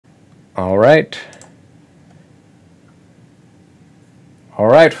All right. All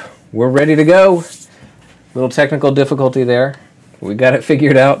right. We're ready to go. Little technical difficulty there. We got it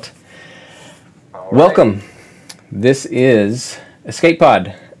figured out. Welcome. This is Escape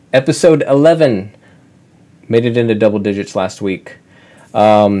Pod, episode 11. Made it into double digits last week.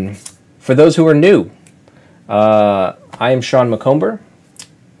 For those who are new, I am Sean McComber.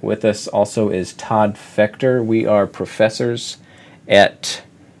 With us also is Todd Fechter. We are professors at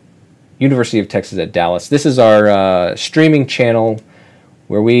University of Texas at Dallas. This is our streaming channel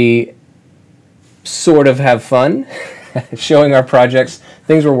where we sort of have fun showing our projects,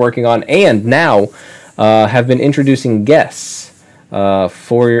 things we're working on, and now have been introducing guests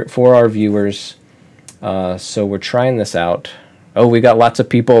for our viewers. So we're trying this out. Oh, we got lots of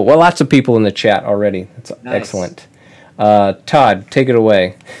people. Well, lots of people in the chat already. That's nice. Excellent. Todd, take it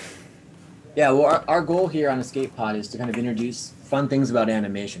away. Yeah, well, our goal here on Escape Pod is to kind of introduce fun things about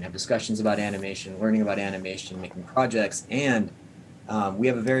animation, have discussions about animation, learning about animation, making projects, and we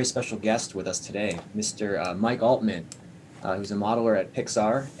have a very special guest with us today, Mr. Mike Altman, who's a modeler at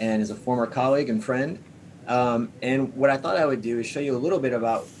Pixar and is a former colleague and friend. And what I thought I would do is show you a little bit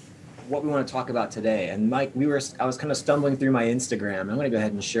about what we want to talk about today. And Mike, I was kind of stumbling through my Instagram. I'm going to go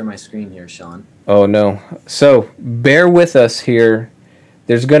ahead and share my screen here, Sean. Oh, no. So bear with us here.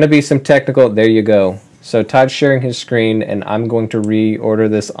 There's going to be some technical... There you go. So Todd's sharing his screen, and I'm going to reorder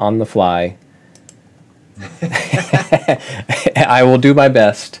this on the fly. I will do my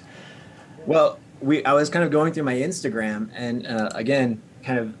best. Well, I was kind of going through my Instagram, and again,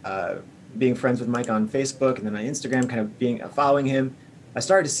 kind of being friends with Mike on Facebook, and then on Instagram, kind of following him. I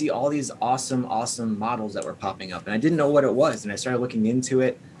started to see all these awesome models that were popping up, and I didn't know what it was, and I started looking into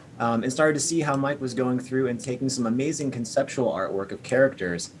it and started to see how Mike was going through and taking some amazing conceptual artwork of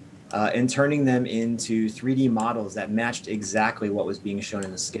characters and turning them into 3D models that matched exactly what was being shown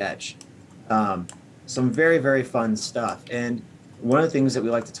in the sketch. Some very, very fun stuff. And one of the things that we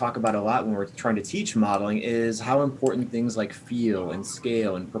like to talk about a lot when we're trying to teach modeling is how important things like feel and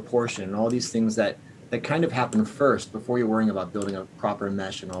scale and proportion and all these things that kind of happen first before you're worrying about building a proper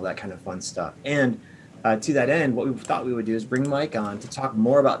mesh and all that kind of fun stuff. And to that end, what we thought we would do is bring Mike on to talk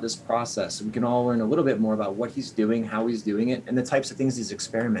more about this process so we can all learn a little bit more about what he's doing, how he's doing it, and the types of things he's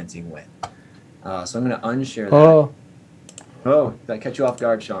experimenting with. So I'm going to unshare that. Oh, did I catch you off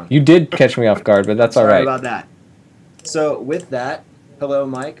guard, Sean? You did catch me off guard, but that's all right. Sorry about that. So with that, hello,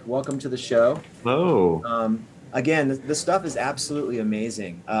 Mike. Welcome to the show. Hello. Again, the stuff is absolutely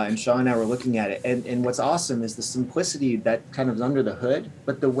amazing, and Sean and I were looking at it, and what's awesome is the simplicity that kind of is under the hood,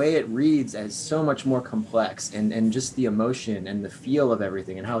 but the way it reads is so much more complex, and just the emotion and the feel of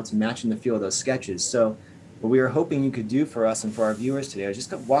everything and how it's matching the feel of those sketches. So what we were hoping you could do for us and for our viewers today is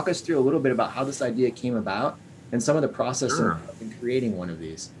just walk us through a little bit about how this idea came about and some of the process in creating one of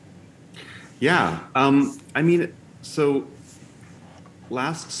these. Yeah. I mean, so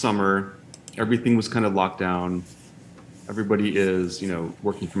last summer, everything was kind of locked down. Everybody is,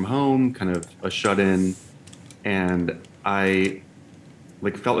 working from home, kind of a shut-in. And I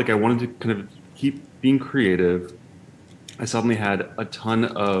felt like I wanted to kind of keep being creative. I suddenly had a ton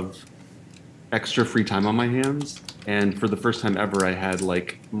of extra free time on my hands. And for the first time ever, I had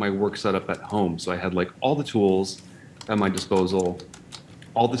my work set up at home. So I had all the tools at my disposal,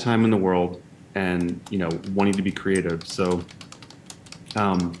 all the time in the world, and, wanting to be creative. So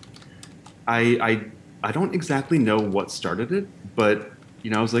I don't exactly know what started it, but,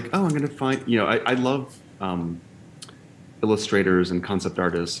 I was like, oh, I'm going to find, I love illustrators and concept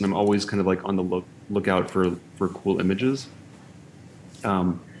artists, and I'm always kind of on the lookout for cool images.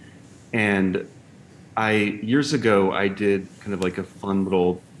 And years ago, I did kind of a fun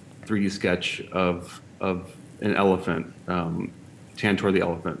little 3D sketch of an elephant, Tantor the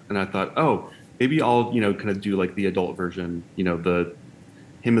elephant. And I thought, oh, maybe I'll, kind of do the adult version,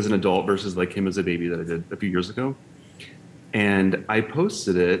 him as an adult versus him as a baby that I did a few years ago. And I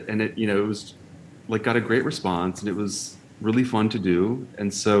posted it, and it, it was got a great response, and it was really fun to do.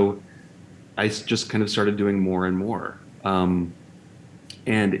 And so I just kind of started doing more and more. And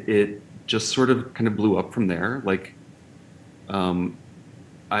it just sort of kind of blew up from there.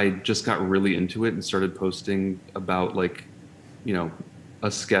 I just got really into it and started posting about a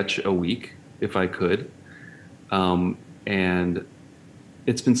sketch a week if I could. And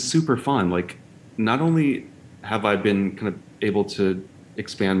it's been super fun. Not only have I been kind of able to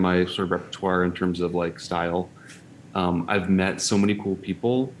expand my sort of repertoire in terms of style, I've met so many cool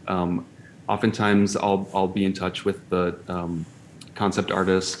people. Oftentimes I'll be in touch with the concept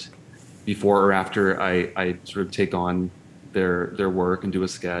artist before or after I sort of take on their work and do a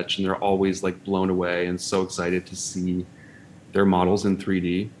sketch, and they're always blown away and so excited to see their models in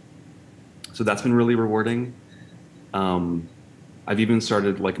 3D. So that's been really rewarding. I've even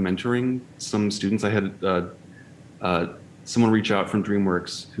started like mentoring some students. I had someone reach out from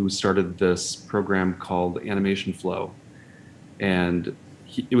DreamWorks who started this program called Animation Flow. And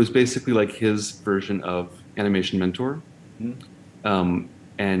it was basically like his version of Animation Mentor.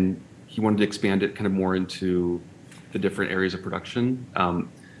 And he wanted to expand it kind of more into the different areas of production.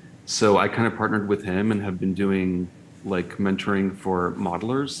 So I kind of partnered with him and have been doing like mentoring for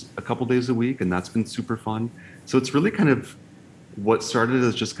modelers a couple days a week, and that's been super fun. So it's really kind of what started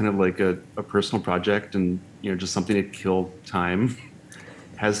as just kind of like a personal project and, you know, just something to kill time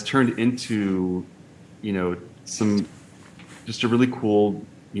has turned into, you know, just a really cool,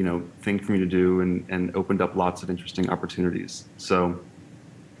 you know, thing for me to do and opened up lots of interesting opportunities. So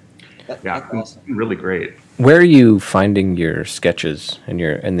yeah, it's been really great. Where are you finding your sketches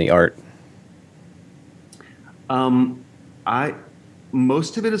and the art?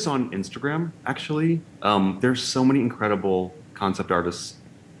 Most of it is on Instagram, actually. There's so many incredible concept artists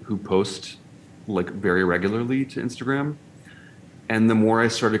who post like very regularly to Instagram. And the more I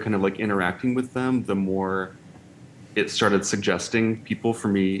started kind of like interacting with them, the more it started suggesting people for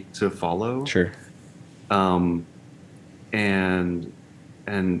me to follow. Sure. And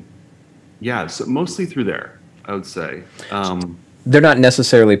yeah, so mostly through there, I would say. They're not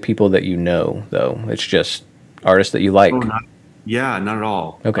necessarily people that you know, though. It's just artists that you like. Yeah, not at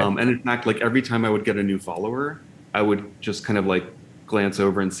all. Okay. And in fact, like every time I would get a new follower, I would just kind of like glance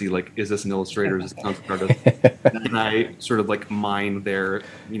over and see like, is this an illustrator? Is this a concept artist? And then I sort of like mine their,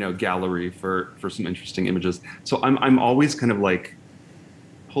 you know, gallery for some interesting images. So I'm always kind of like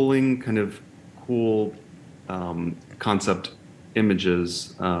pulling kind of cool concept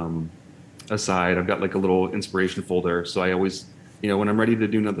images aside. I've got like a little inspiration folder. So I always, you know, when I'm ready to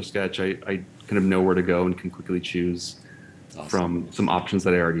do another sketch, I kind of know where to go and can quickly choose from some options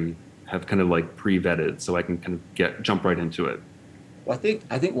that I already have kind of like pre-vetted, so I can kind of jump right into it. Well, I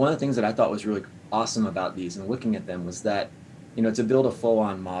think one of the things that I thought was really awesome about these and looking at them was that, you know, to build a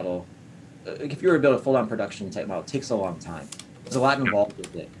full-on model, if you were to build a full-on production type model, it takes a long time. There's a lot involved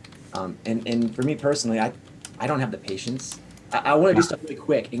with it. And for me personally, I don't have the patience. I want to do stuff really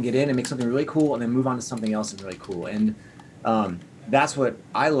quick and get in and make something really cool and then move on to something else and really cool. And that's what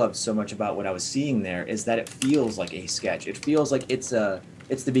I loved so much about what I was seeing there, is that it feels like a sketch. It feels like it's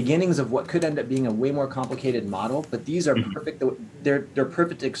the beginnings of what could end up being a way more complicated model, but these are perfect. They're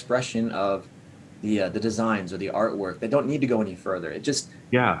perfect expression of the designs or the artwork. They don't need to go any further. It just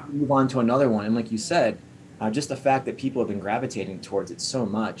move on to another one. And like you said, just the fact that people have been gravitating towards it so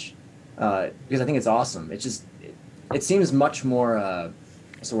much, because I think it's awesome. It's just it seems much more.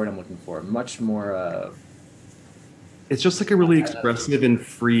 What's the word I'm looking for? Much more. It's just like a really expressive and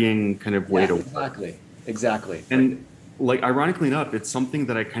freeing kind of way to work. Exactly. And like, ironically enough, it's something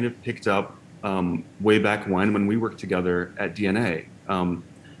that I kind of picked up way back when we worked together at DNA.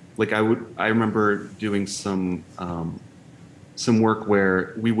 Like I remember doing some work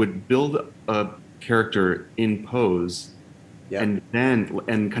where we would build a character in pose and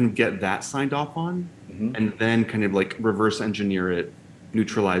kind of get that signed off on, and then kind of like reverse engineer it,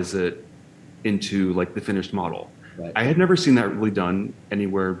 neutralize it into like the finished model. Right. I had never seen that really done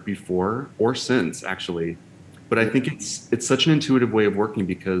anywhere before or since, actually. But I think it's such an intuitive way of working,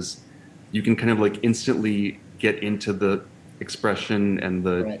 because you can kind of like instantly get into the expression and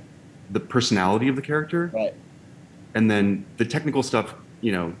the personality of the character. Right. And then the technical stuff,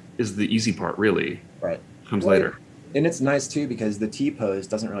 you know, is the easy part, really. Right. Comes later. And it's nice too, because the T-pose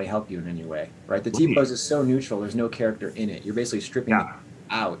doesn't really help you in any way, right? The T-pose is so neutral. There's no character in it. You're basically stripping it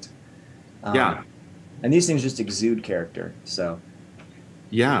out. And these things just exude character. So.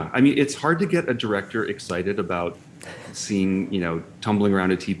 Yeah, I mean, it's hard to get a director excited about seeing, you know, tumbling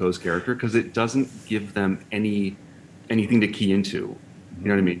around a T-pose character, because it doesn't give them anything to key into. You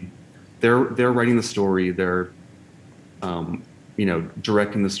know what I mean? They're writing the story. They're, you know,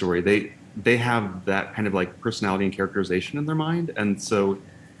 directing the story. They have that kind of like personality and characterization in their mind, and so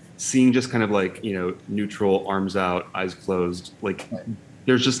seeing just kind of like, you know, neutral, arms out, eyes closed, like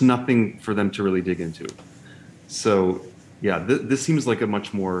there's just nothing for them to really dig into. So yeah, this seems like a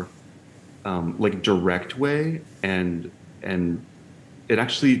much more like direct way, and it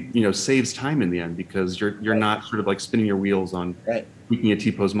actually, you know, saves time in the end, because you're not sort of like spinning your wheels on tweaking a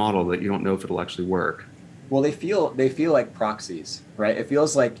T-pose model that you don't know if it'll actually work. Well, they feel like proxies, right? It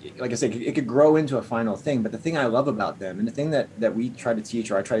feels like I said, it could grow into a final thing. But the thing I love about them, and the thing that we try to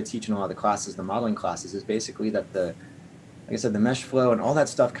teach, or I try to teach in a lot of the classes, the modeling classes, is basically that like I said, the mesh flow and all that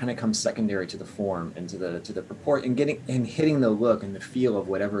stuff kind of comes secondary to the form and to the purport and hitting the look and the feel of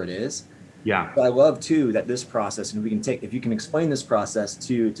whatever it is. Yeah. But I love too that this process, and we can take, if you can explain this process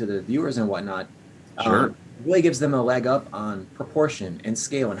to the viewers and whatnot, Sure. really gives them a leg up on proportion and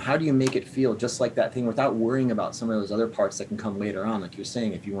scale. And how do you make it feel just like that thing without worrying about some of those other parts that can come later on, like you're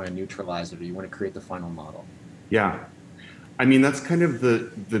saying, if you want to neutralize it or you want to create the final model. Yeah. I mean, that's kind of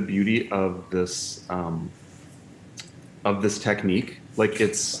the beauty of this technique. Like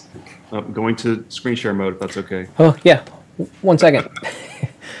it's going to screen share mode, if that's okay. Oh, yeah. 1 second.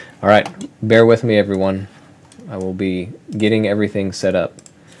 All right. Bear with me, everyone. I will be getting everything set up.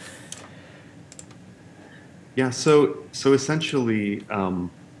 Yeah. So essentially,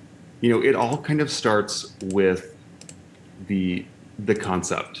 it all kind of starts with the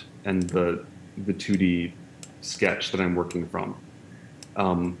concept and the 2D sketch that I'm working from.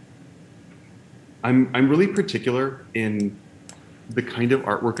 I'm really particular in the kind of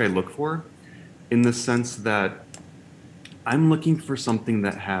artwork I look for, in the sense that I'm looking for something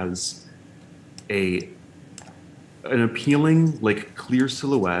that has an appealing, like clear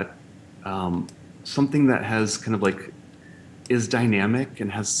silhouette, something that has kind of like is dynamic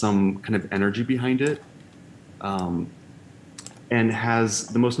and has some kind of energy behind it, and has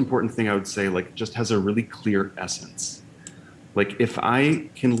the most important thing I would say, like just has a really clear essence. Like if I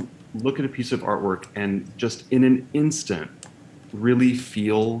can look at a piece of artwork and just in an instant really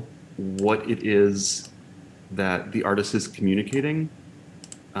feel what it is that the artist is communicating,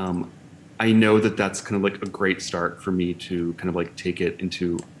 I know that that's kind of like a great start for me to kind of like take it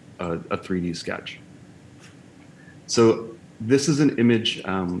into a 3D sketch. So this is an image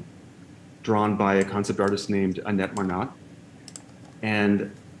drawn by a concept artist named Annette Marnot.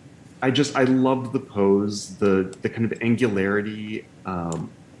 And I loved the pose, the kind of angularity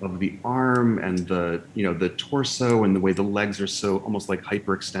of the arm and the torso and the way the legs are so almost like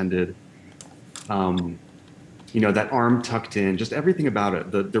hyperextended. That arm tucked in, just everything about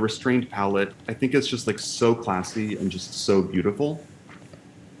it, the restrained palette. I think it's just like so classy and just so beautiful.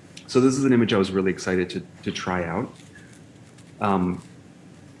 So this is an image I was really excited to try out.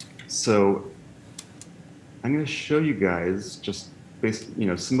 So I'm going to show you guys just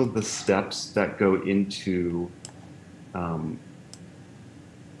some of the steps that go into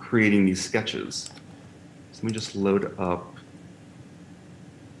creating these sketches. So let me just load up.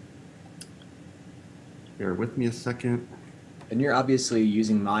 Bear with me a second. And you're obviously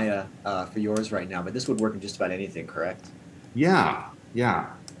using Maya for yours right now, but this would work in just about anything, correct? Yeah.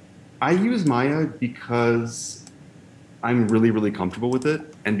 I use Maya because I'm really, really comfortable with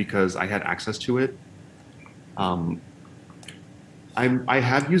it and because I had access to it. I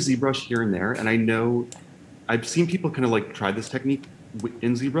have used ZBrush here and there, and I know I've seen people kind of like try this technique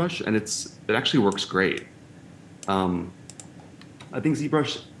in ZBrush, and it actually works great. I think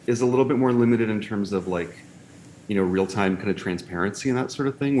ZBrush is a little bit more limited in terms of like, real-time kind of transparency and that sort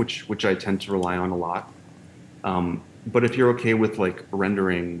of thing, which I tend to rely on a lot. But if you're okay with like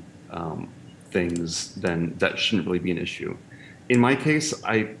rendering things, then that shouldn't really be an issue. In my case,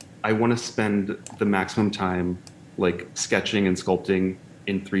 I want to spend the maximum time like sketching and sculpting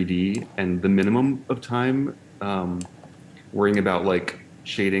in 3D and the minimum of time worrying about like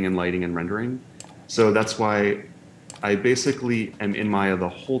shading and lighting and rendering. So that's why I basically am in Maya the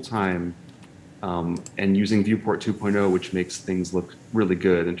whole time and using Viewport 2.0, which makes things look really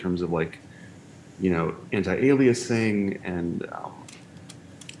good in terms of like, anti-aliasing and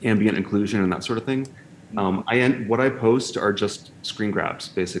ambient occlusion and that sort of thing. What I post are just screen grabs,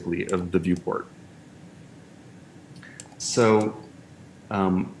 basically, of the viewport. So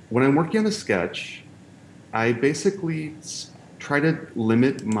when I'm working on a sketch, I basically try to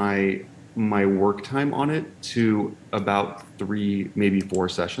limit my work time on it to about 3, maybe 4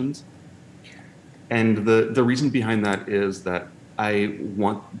 sessions. And the reason behind that is that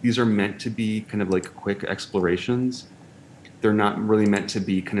these are meant to be kind of like quick explorations. They're not really meant to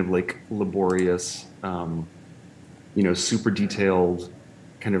be kind of like laborious, super detailed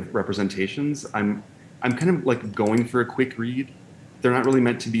kind of representations. I'm kind of like going for a quick read. They're not really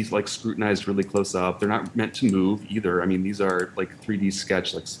meant to be like scrutinized really close up. They're not meant to move either. I mean, these are like 3D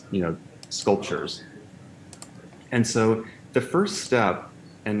sketch, like, sculptures. And so the first step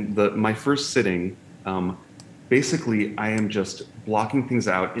and my first sitting, basically I am just blocking things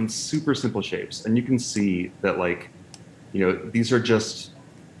out in super simple shapes. And you can see that like, these are just,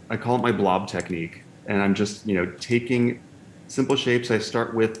 I call it my blob technique. And I'm just, taking simple shapes. I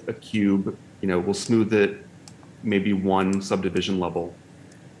start with a cube, we'll smooth it maybe 1 subdivision level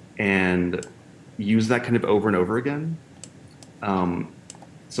and use that kind of over and over again.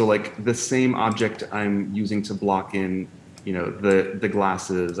 So like the same object I'm using to block in, the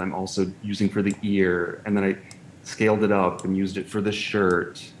glasses, I'm also using for the ear, and then I scaled it up and used it for the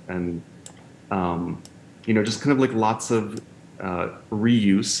shirt, and You know, just kind of like lots of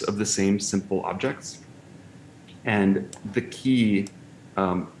reuse of the same simple objects. And the key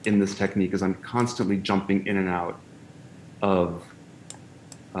in this technique is I'm constantly jumping in and out of,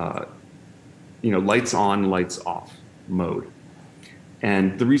 you know, lights on, lights off mode.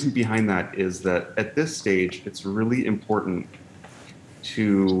 And the reason behind that is that at this stage, it's really important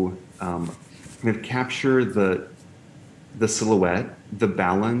to kind of capture the silhouette, the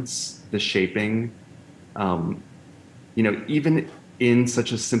balance, the shaping. You know, even in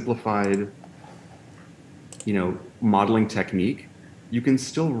such a simplified, you know, modeling technique, you can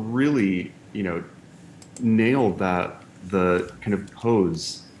still really, you know, nail the kind of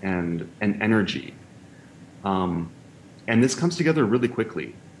pose and energy. And this comes together really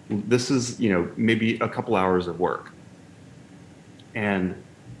quickly. This is, you know, maybe a couple hours of work. And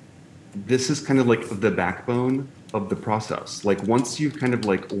this is kind of like the backbone of the process. Like once you've kind of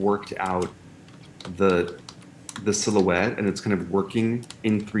like worked out the silhouette and it's kind of working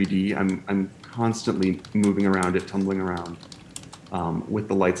in 3D, I'm constantly moving around it, tumbling around with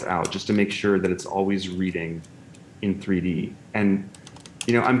the lights out just to make sure that it's always reading in 3D. And,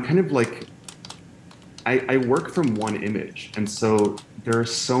 you know, I'm kind of like, I work from one image. And so there are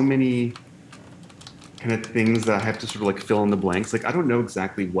so many kind of things that I have to sort of like fill in the blanks. Like, I don't know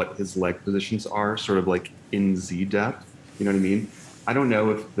exactly what his leg positions are sort of like in Z depth. You know what I mean? I don't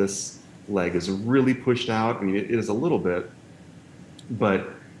know if this leg is really pushed out. I mean, it is a little bit, but,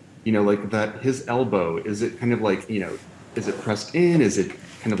 you know, like that, his elbow, is it kind of like, you know, is it pressed in? Is it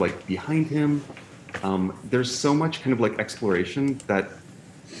kind of like behind him? There's so much kind of like exploration that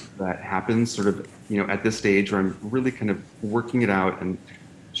happens sort of, you know, at this stage where I'm really kind of working it out and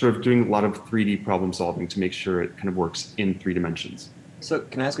sort of doing a lot of 3D problem solving to make sure it kind of works in 3 dimensions. So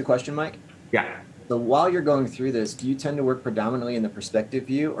can I ask a question, Mike? Yeah. So while you're going through this, do you tend to work predominantly in the perspective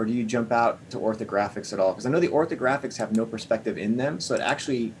view, or do you jump out to orthographics at all? Because I know the orthographics have no perspective in them, so it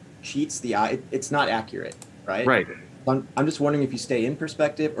actually cheats the eye. It's not accurate, right? Right. I'm just wondering if you stay in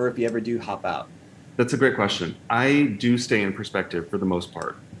perspective or if you ever do hop out. That's a great question. I do stay in perspective for the most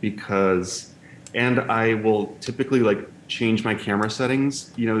part because, and I will typically like change my camera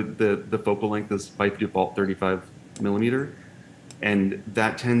settings. You know, the focal length is by default 35 millimeter. And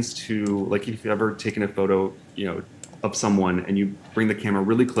that tends to, like, if you've ever taken a photo, you know, of someone and you bring the camera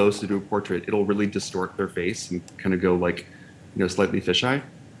really close to do a portrait, it'll really distort their face and kind of go like, you know, slightly fisheye.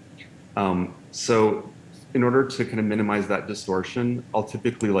 So in order to kind of minimize that distortion, I'll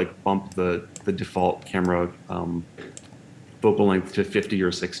typically like bump the default camera focal length to 50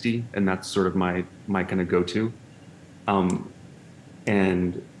 or 60, and that's sort of my kind of go-to.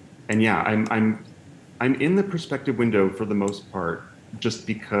 And yeah, I'm in the perspective window for the most part, just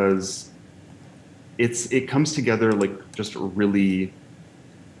because it comes together like just really,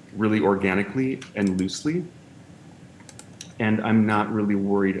 really organically and loosely, and I'm not really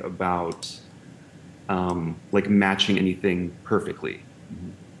worried about like matching anything perfectly.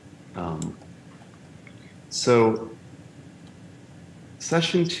 So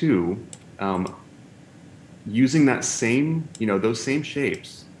session 2, using that same, you know, those same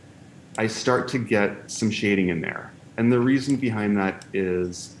shapes, I start to get some shading in there. And the reason behind that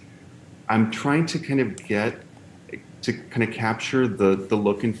is I'm trying to kind of capture the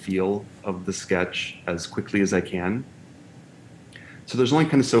look and feel of the sketch as quickly as I can. So there's only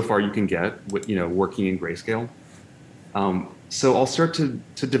kind of so far you can get with, you know, working in grayscale. So I'll start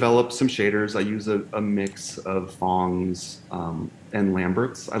to develop some shaders. I use a mix of Fongs and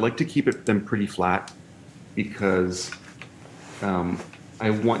Lamberts. I like to keep them pretty flat because I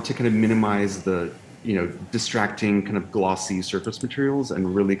want to kind of minimize the, you know, distracting kind of glossy surface materials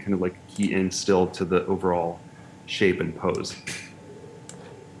and really kind of like key in still to the overall shape and pose.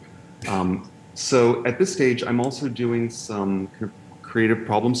 So at this stage, I'm also doing some kind of creative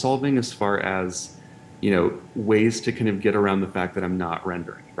problem solving as far as, you know, ways to kind of get around the fact that I'm not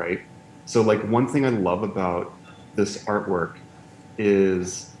rendering, right? So like one thing I love about this artwork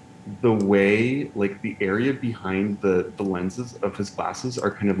is the way like the area behind the lenses of his glasses are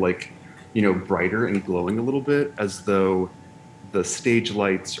kind of like, you know, brighter and glowing a little bit, as though the stage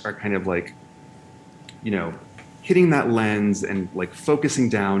lights are kind of like, you know, hitting that lens and like focusing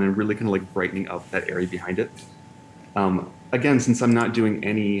down and really kind of like brightening up that area behind it. Again, since I'm not doing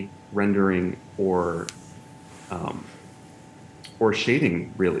any rendering or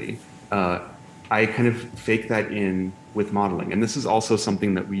shading really, I kind of fake that in with modeling. And this is also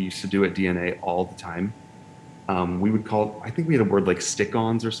something that we used to do at DNA all the time. We would call, I think we had a word like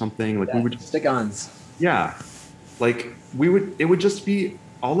stick-ons or something. Like, yeah, we would stick-ons. Yeah. Like it would just be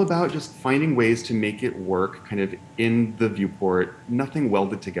all about just finding ways to make it work kind of in the viewport, nothing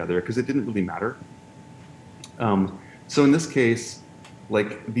welded together because it didn't really matter. So in this case,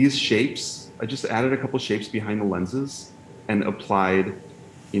 like these shapes, I just added a couple shapes behind the lenses and applied,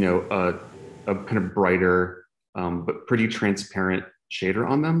 a kind of brighter, but pretty transparent shader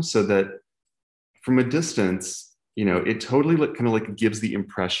on them so that from a distance, it totally kind of like gives the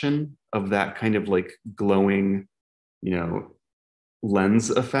impression of that kind of like glowing, lens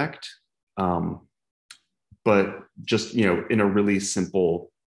effect. But just, in a really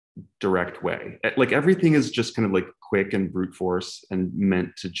simple, direct way. Like everything is just kind of like quick and brute force and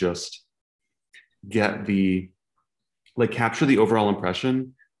meant to just get capture the overall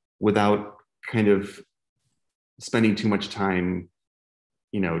impression without kind of spending too much time,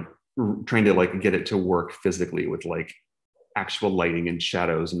 trying to like get it to work physically with like actual lighting and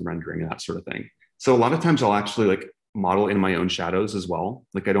shadows and rendering and that sort of thing. So a lot of times I'll actually like model in my own shadows as well.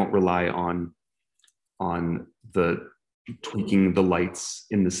 Like I don't rely on the tweaking the lights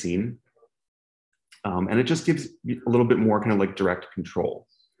in the scene. And it just gives a little bit more kind of like direct control.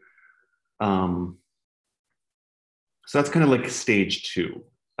 So that's kind of like stage 2.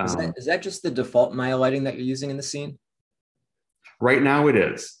 Is that just the default Maya lighting that you're using in the scene? Right now it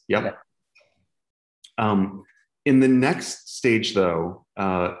is. Yep. Okay. In the next stage though,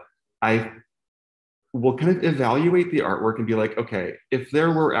 I will kind of evaluate the artwork and be like, okay, if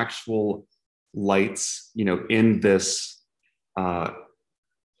there were actual lights, in this,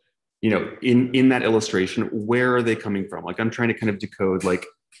 in that illustration, where are they coming from? Like I'm trying to kind of decode like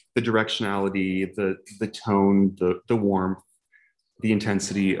the directionality, the tone, the warmth, the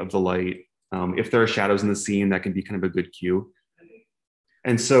intensity of the light. If there are shadows in the scene, that can be kind of a good cue.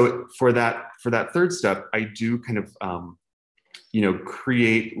 And so for that third step, I do kind of,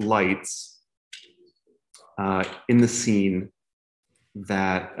 create lights in the scene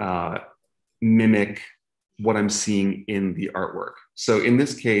that mimic what I'm seeing in the artwork. So in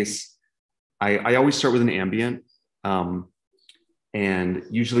this case, I always start with an ambient, and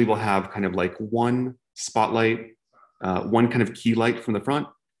usually we'll have kind of like one spotlight, one kind of key light from the front,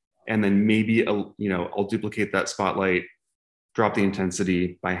 and then maybe I'll duplicate that spotlight, drop the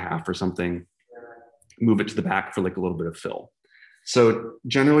intensity by half or something, move it to the back for like a little bit of fill. So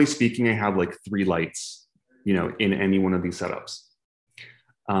generally speaking, I have like 3 lights, in any one of these setups.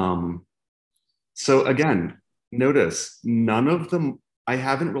 So again, notice none of them, I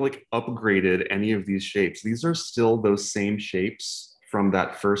haven't really upgraded any of these shapes. These are still those same shapes from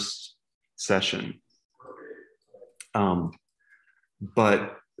that first session.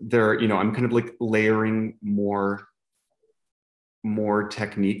 But they're, I'm kind of like layering more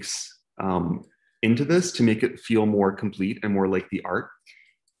techniques into this to make it feel more complete and more like the art.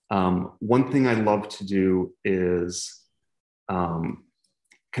 One thing I love to do is kind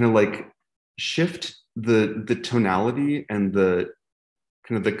of like shift the tonality and the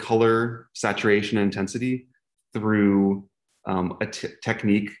kind of the color saturation and intensity through a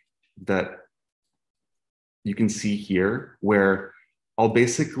technique that you can see here, where I'll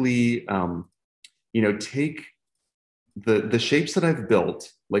basically take the shapes that I've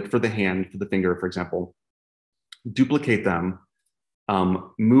built, like for the hand, for the finger, for example, duplicate them,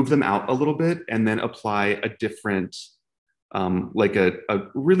 move them out a little bit, and then apply a different, like a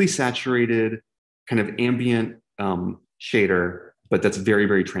really saturated kind of ambient shader, but that's very,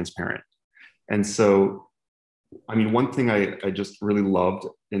 very transparent. And so, I mean, one thing I just really loved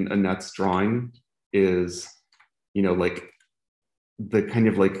in Annette's drawing is, like the kind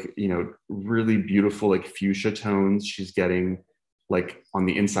of like, really beautiful like fuchsia tones she's getting like on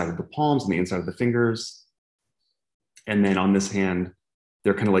the inside of the palms and the inside of the fingers. And then on this hand,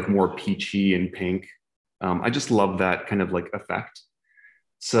 they're kind of like more peachy and pink. I just love that kind of like effect.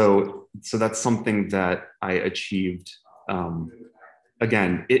 So that's something that I achieved.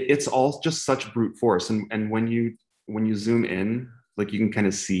 Again, it's all just such brute force. And when you zoom in, like you can kind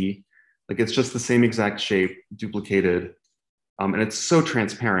of see, like it's just the same exact shape duplicated. And it's so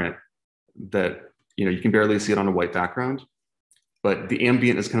transparent that, you can barely see it on a white background, but the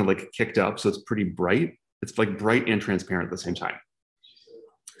ambient is kind of like kicked up. So it's pretty bright. It's like bright and transparent at the same time.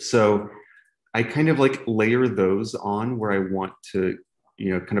 So I kind of like layer those on where I want to,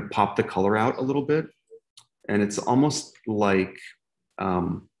 kind of pop the color out a little bit. And it's almost like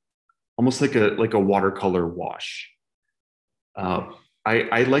a watercolor wash.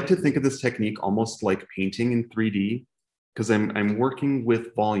 I like to think of this technique almost like painting in 3D, because I'm working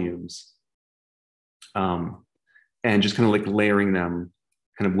with volumes, and just kind of like layering them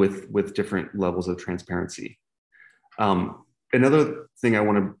kind of with different levels of transparency. Another thing I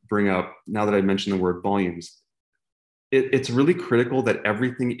want to bring up now that I mentioned the word volumes, it's really critical that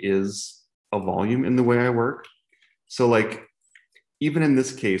everything is a volume in the way I work. So like, even in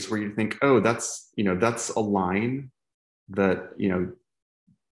this case where you think, oh, that's a line that,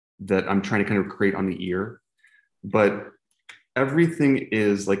 that I'm trying to kind of create on the ear, but everything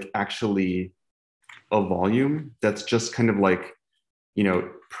is like actually a volume that's just kind of like,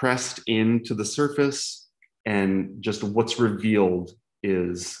 pressed into the surface, and just what's revealed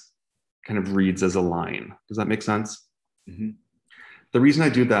is kind of reads as a line. Does that make sense? Mm-hmm. The reason I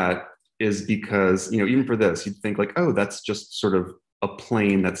do that is because, even for this, you'd think like, oh, that's just sort of a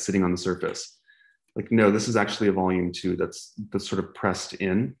plane that's sitting on the surface. Like, no, this is actually a volume too that's sort of pressed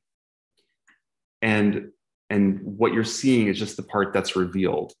in. And what you're seeing is just the part that's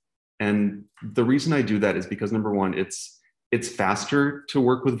revealed. And the reason I do that is because, number one, it's faster to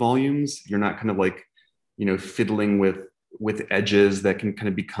work with volumes. You're not kind of like, fiddling with edges that can kind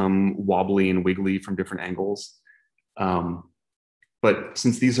of become wobbly and wiggly from different angles. But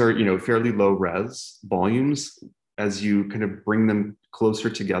since these are, fairly low res volumes, as you kind of bring them closer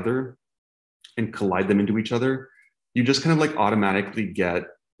together and collide them into each other, you just kind of like automatically get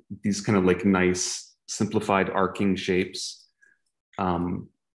these kind of like nice simplified arcing shapes. And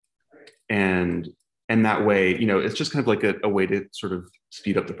that way, it's just kind of like a way to sort of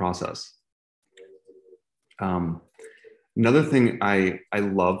speed up the process. Another thing I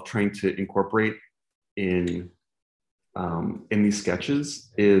love trying to incorporate in these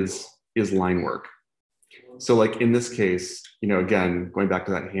sketches is line work. So like in this case, again, going back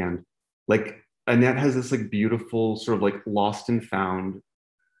to that hand, like Annette has this like beautiful sort of like lost and found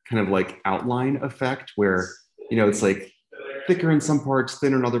kind of like outline effect where, it's like thicker in some parts,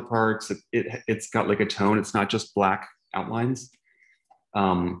 thinner in other parts. It's got like a tone. It's not just black outlines.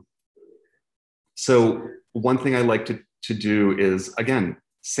 So one thing I like to do is, again,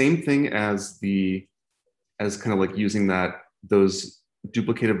 same thing as kind of like using those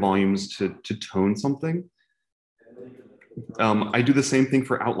duplicated volumes to tone something. I do the same thing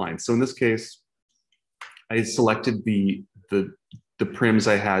for outlines. So in this case, I selected the prims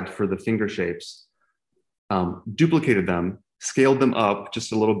I had for the finger shapes, duplicated them, scaled them up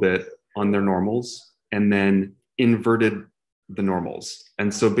just a little bit on their normals, and then inverted the normals.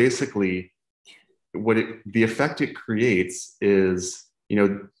 And so basically, the effect it creates is,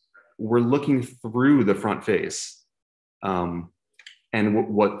 we're looking through the front face. And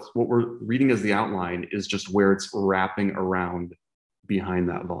what we're reading as the outline is just where it's wrapping around behind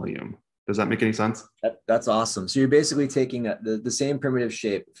that volume. Does that make any sense? That's awesome. So you're basically taking the same primitive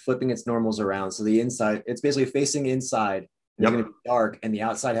shape, flipping its normals around. So the inside, it's basically facing inside, and it's going to be dark, and the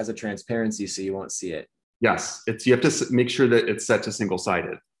outside has a transparency, so you won't see it. Yes, you have to make sure that it's set to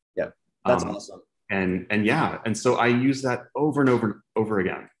single-sided. Yeah, that's awesome. And so I use that over and over and over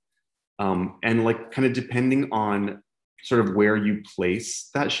again. And like kind of depending on sort of where you place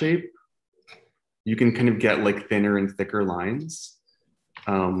that shape, you can kind of get like thinner and thicker lines.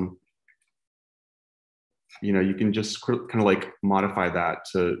 You can just kind of like modify that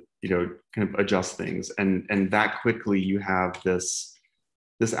to, kind of adjust things. And that quickly you have this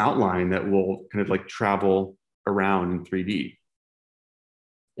outline that will kind of like travel around in 3D.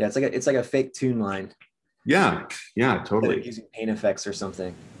 Yeah, it's like a fake tune line. Yeah, totally. Like using paint effects or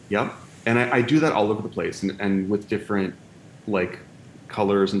something. Yep. And I do that all over the place, and with different like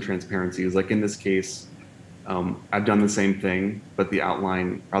colors and transparencies. Like in this case, I've done the same thing, but the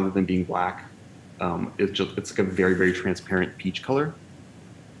outline, rather than being black, it's like a very, very transparent peach color.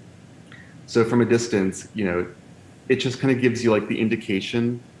 So from a distance, it just kind of gives you like the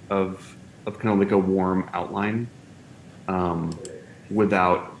indication of kind of like a warm outline,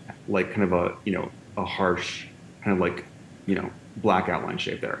 without like kind of a harsh kind of like, black outline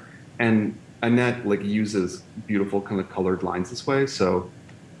shape there. And Annette like uses beautiful kind of colored lines this way. So,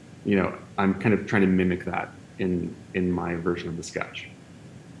 I'm kind of trying to mimic that in my version of the sketch.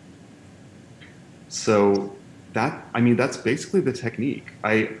 So that's basically the technique.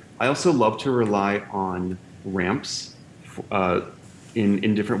 I also love to rely on ramps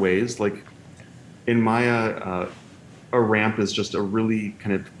in different ways. Like in Maya, a ramp is just a really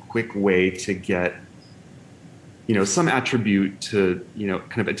kind of quick way to get, some attribute to,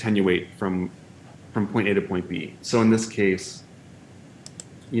 kind of attenuate from point A to point B. So in this case,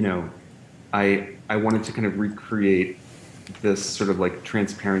 I wanted to kind of recreate this sort of like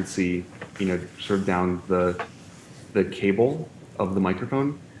transparency, sort of down the cable of the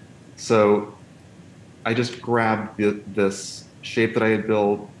microphone. So I just grabbed this shape that I had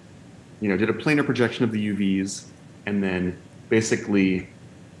built, did a planar projection of the UVs, and then basically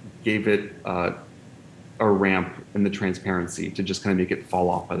gave it a ramp in the transparency to just kind of make it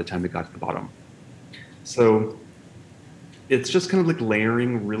fall off by the time it got to the bottom. So it's just kind of like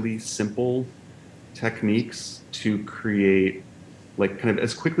layering really simple techniques to create, like, kind of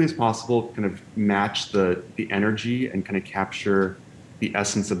as quickly as possible, kind of match the energy and kind of capture the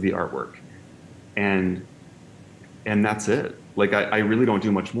essence of the artwork. And that's it. Like, I really don't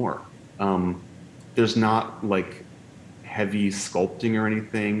do much more. There's not like heavy sculpting or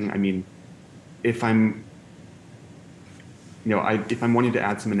anything. I mean, if I'm, if I'm wanting to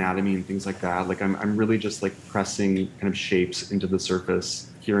add some anatomy and things like that, like I'm really just like pressing kind of shapes into the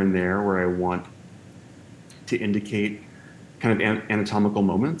surface here and there where I want to indicate kind of anatomical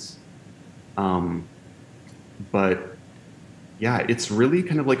moments. But yeah, it's really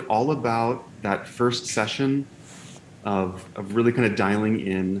kind of like all about that first session of really kind of dialing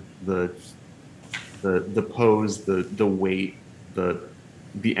in the pose, the weight,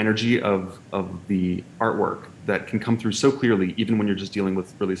 the energy of the artwork that can come through so clearly, even when you're just dealing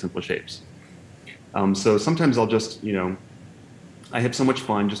with really simple shapes. So sometimes I'll just, I have so much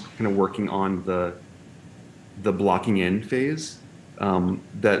fun just kind of working on the blocking in phase,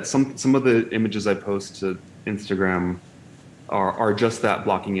 that some of the images I post to Instagram are just that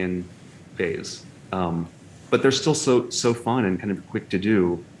blocking in phase. But they're still so fun and kind of quick to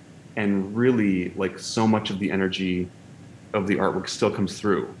do, and really like so much of the energy of the artwork still comes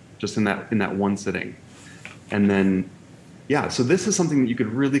through just in that one sitting. And then, yeah, so this is something that you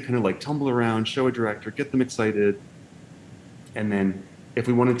could really kind of like tumble around, show a director, get them excited. And then if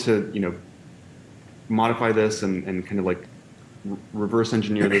we wanted to, modify this and kind of like reverse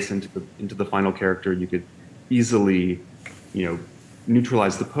engineer this into the final character, you could easily,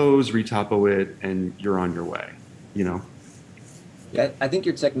 neutralize the pose, retopo it, and you're on your way, Yeah, I think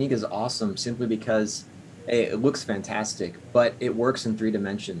your technique is awesome simply because it looks fantastic, but it works in 3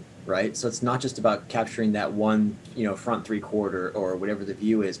 dimension, right? So it's not just about capturing that one, front 3/4 or whatever the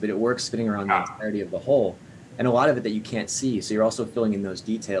view is, but it works fitting around the entirety of the whole, and a lot of it that you can't see. So you're also filling in those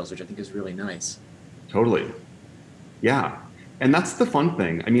details, which I think is really nice. Totally. Yeah. And that's the fun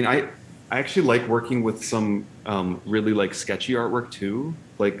thing. I mean, I actually like working with some really like sketchy artwork too,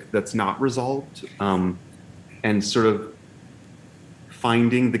 like that's not resolved, and sort of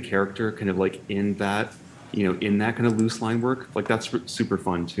finding the character kind of like in that, in that kind of loose line work. Like that's super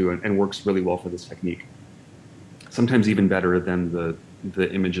fun too, and works really well for this technique. Sometimes even better than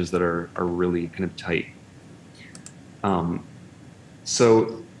the images that are really kind of tight.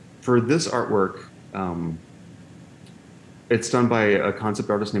 So for this artwork, it's done by a concept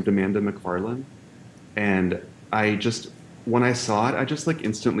artist named Amanda McFarlane. And when I saw it, I just like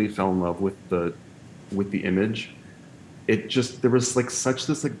instantly fell in love with the image. There was like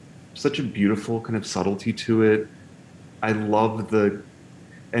such a beautiful kind of subtlety to it. I love and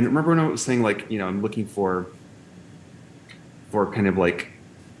remember when I was saying like, I'm looking for kind of like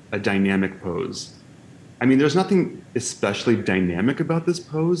a dynamic pose. I mean, there's nothing especially dynamic about this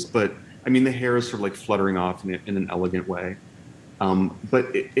pose, but I mean, the hair is sort of like fluttering off in an elegant way.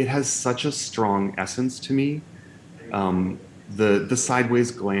 But it has such a strong essence to me. The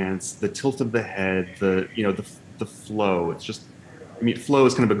sideways glance, the tilt of the head, the flow. It's just, I mean, flow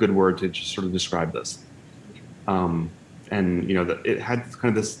is kind of a good word to just sort of describe this. And it had kind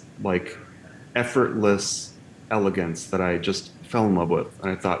of this like effortless elegance that I just fell in love with, and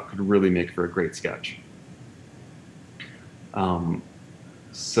I thought could really make for a great sketch.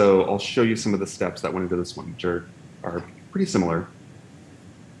 So I'll show you some of the steps that went into this one, which are pretty similar.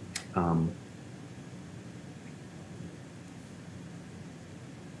 All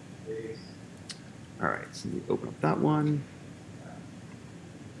right, so let me open up that one.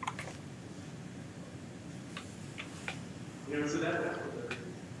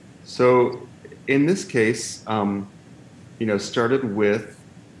 So in this case, started with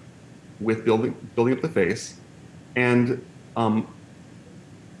building up the face, and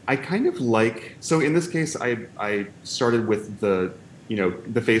I kind of like, so in this case, I started with the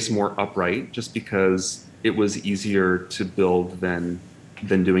face more upright, just because it was easier to build than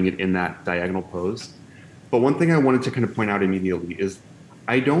doing it in that diagonal pose. But one thing I wanted to kind of point out immediately is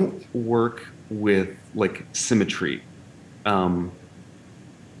I don't work with like symmetry. And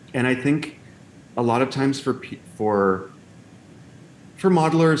I think a lot of times for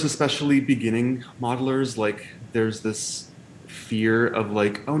modelers, especially beginning modelers, like there's this fear of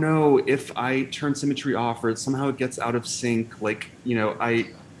like, oh no, if I turn symmetry off or somehow it gets out of sync, like,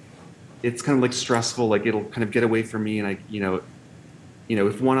 it's kind of like stressful, like it'll kind of get away from me. And I,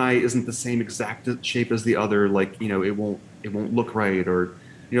 if one eye isn't the same exact shape as the other, like, it won't look right. Or,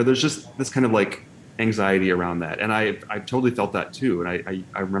 there's just this kind of like anxiety around that. And I totally felt that too. And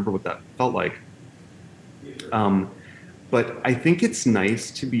I remember what that felt like. but I think it's nice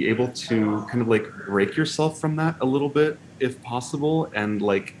to be able to kind of like break yourself from that a little bit if possible and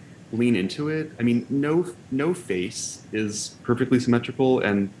like lean into it. I mean, no face is perfectly symmetrical,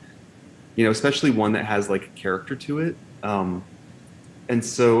 and especially one that has like character to it. And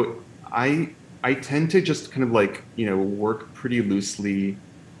so I tend to just kind of like work pretty loosely.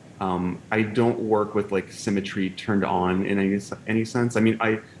 I don't work with like symmetry turned on in any sense. I mean,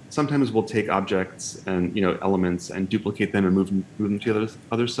 I sometimes will take objects and elements and duplicate them and move them to the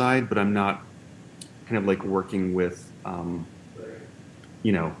other side, but I'm not kind of like working with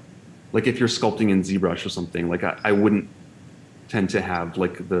like if you're sculpting in ZBrush or something, like I wouldn't tend to have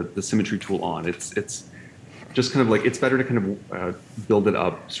like the symmetry tool on. It's just kind of like, it's better to kind of build it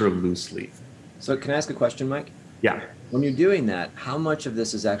up sort of loosely. So can I ask a question, Mike? Yeah. When you're doing that, how much of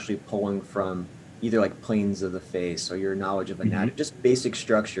this is actually pulling from either like planes of the face or your knowledge of anatomy, just basic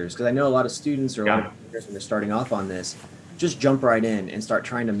structures? Because I know a lot of students or a lot of beginners when they're starting off on this, just jump right in and start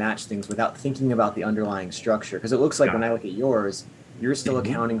trying to match things without thinking about the underlying structure. Because it looks like when I look at yours, you're still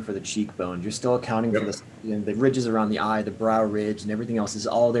accounting for the cheekbones. You're still accounting for the ridges around the eye, the brow ridge, and everything else is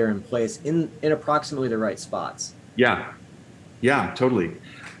all there in place in approximately the right spots. Yeah. Yeah, totally.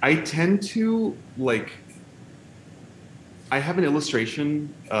 I tend to like, I have an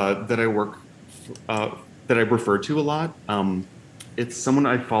illustration that I work, that I refer to a lot. It's someone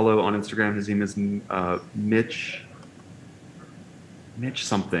I follow on Instagram. His name is Mitch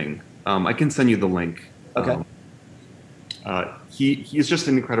something. I can send you the link. Okay. He's just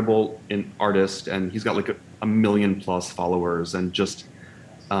an incredible artist, and he's got like a million plus followers, and just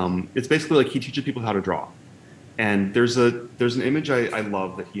it's basically like he teaches people how to draw. And there's an image I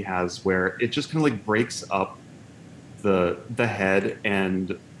love that he has where it just kind of like breaks up the head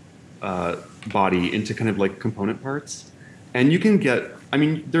and body into kind of like component parts, and you can get, I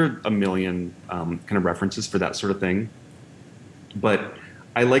mean, there are a million kind of references for that sort of thing, but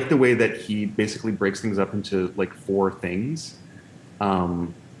I like the way that he basically breaks things up into like 4 things.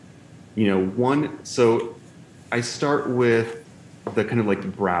 So I start with the kind of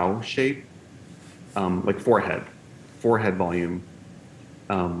like brow shape, like forehead volume.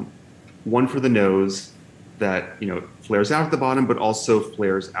 One for the nose that, flares out at the bottom, but also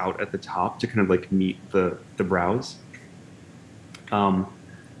flares out at the top to kind of like meet the brows. A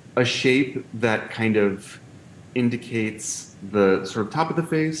shape that kind of indicates the sort of top of the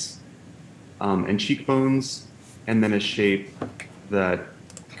face and cheekbones, and then a shape that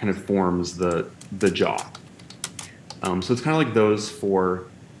kind of forms the jaw. So it's kind of like those four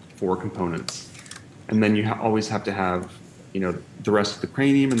components. And then you always have to have, the rest of the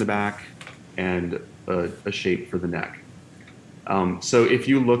cranium in the back and a shape for the neck. So if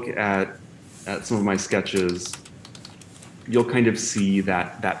you look at some of my sketches, you'll kind of see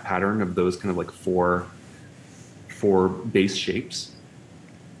that pattern of those kind of like four base shapes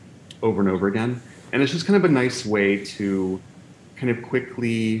over and over again. And it's just kind of a nice way to kind of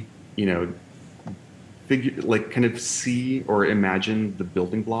quickly, kind of see or imagine the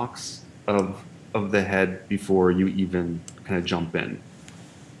building blocks of the head before you even kind of jump in.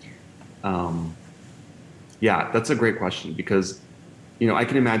 Yeah, that's a great question, because, I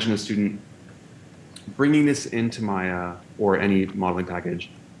can imagine a student bringing this into Maya or any modeling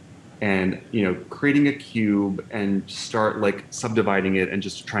package and, creating a cube and start like subdividing it and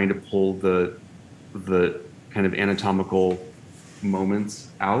just trying to pull the kind of anatomical moments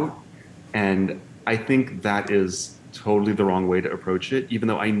out. And I think that is totally the wrong way to approach it, even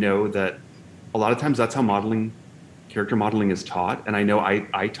though I know that a lot of times that's how character modeling is taught. And I know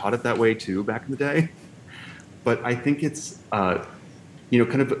I taught it that way too back in the day. But I think it's, kind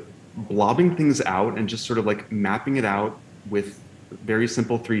of blobbing things out and just sort of like mapping it out with very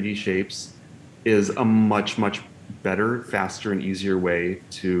simple 3D shapes is a much, much better, faster, and easier way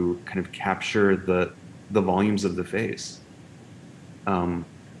to kind of capture the volumes of the face.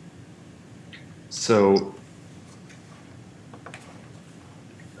 So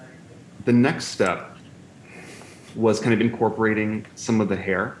the next step was kind of incorporating some of the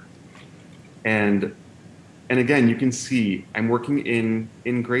hair. And again, you can see I'm working in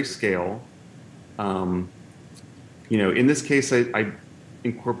grayscale. In this case, I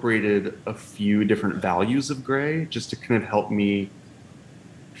incorporated a few different values of gray just to kind of help me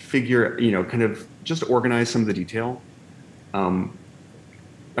figure, kind of just organize some of the detail.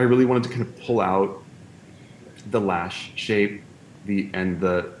 I really wanted to kind of pull out the lash shape, and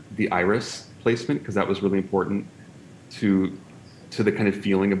the iris placement, because that was really important to the kind of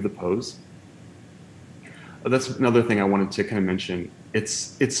feeling of the pose. That's another thing I wanted to kind of mention.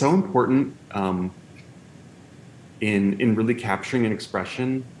 It's so important in really capturing an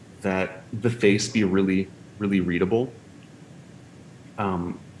expression that the face be really, really readable.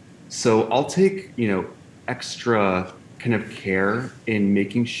 So I'll take, extra kind of care in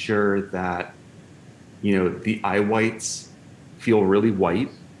making sure that, the eye whites feel really white.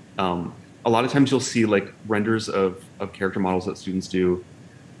 A lot of times you'll see like renders of character models that students do,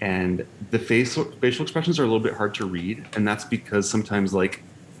 and the facial expressions are a little bit hard to read. And that's because sometimes like,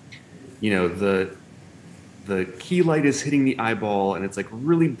 the key light is hitting the eyeball and it's like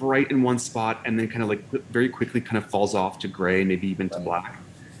really bright in one spot and then kind of like very quickly kind of falls off to gray, maybe even to black.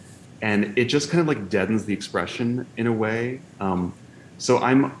 And it just kind of like deadens the expression in a way. So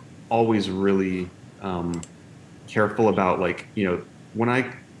I'm always really careful about like, when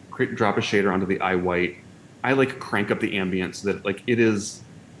I drop a shader onto the eye white, I like crank up the ambient so that like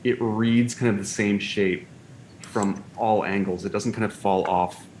it reads kind of the same shape from all angles. It doesn't kind of fall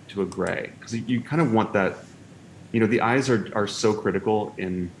off to a gray, because you kind of want that, the eyes are so critical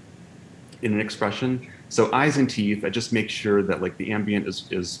in an expression. So eyes and teeth, I just make sure that like the ambient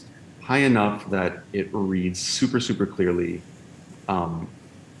is high enough that it reads super, super clearly, no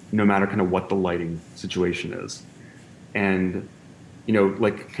matter kind of what the lighting situation is. And,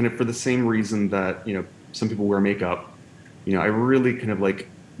 like kind of for the same reason that, some people wear makeup, I really kind of like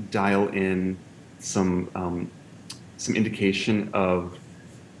dial in some indication of,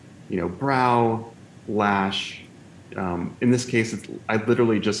 brow, lash. In this case, I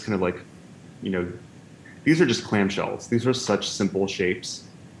literally just kind of like, these are just clamshells. These are such simple shapes.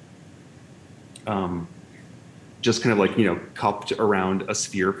 Just kind of like, cupped around a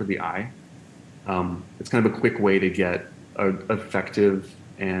sphere for the eye. It's kind of a quick way to get an effective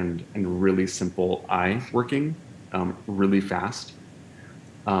and really simple eye working really fast.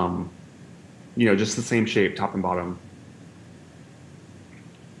 Just the same shape, top and bottom.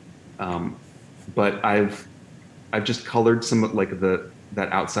 But I've just colored some like that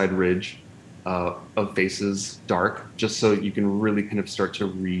outside ridge of faces dark, just so you can really kind of start to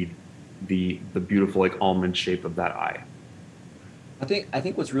read the beautiful like almond shape of that eye. I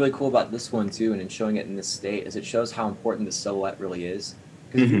think what's really cool about this one too, and in showing it in this state, is it shows how important the silhouette really is.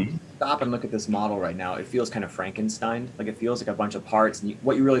 Because if you stop and look at this model right now, it feels kind of Frankenstein. Like it feels like a bunch of parts, and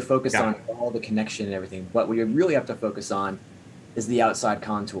what you really focus on is all the connection and everything. But what you really have to focus on is the outside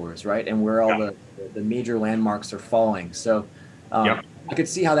contours, right? And where all the major landmarks are falling. So I could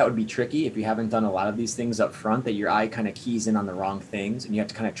see how that would be tricky if you haven't done a lot of these things up front, that your eye kind of keys in on the wrong things, and you have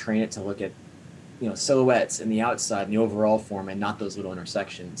to kind of train it to look at, silhouettes and the outside and the overall form, and not those little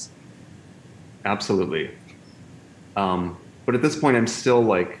intersections. Absolutely. But at this point, I'm still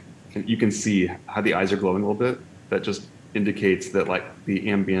like, you can see how the eyes are glowing a little bit. That just indicates that like the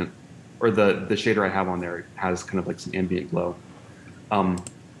ambient, or the shader I have on there has kind of like some ambient glow.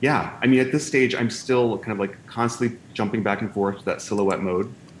 Yeah, I mean, at this stage, I'm still kind of like constantly jumping back and forth to that silhouette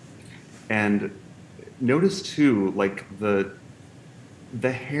mode. And notice too, like the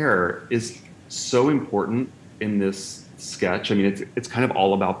hair is so important in this sketch. I mean, it's kind of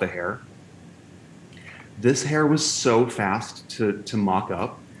all about the hair. This hair was so fast to mock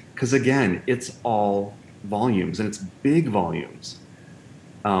up, because again, it's all volumes and it's big volumes.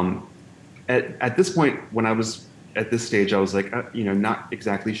 At this point, when I was at this stage, I was like, not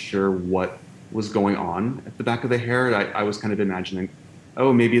exactly sure what was going on at the back of the hair. I was kind of imagining,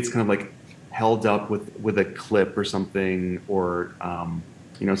 oh, maybe it's kind of like held up with a clip or something, or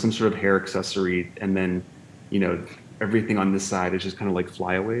some sort of hair accessory, and then everything on this side is just kind of like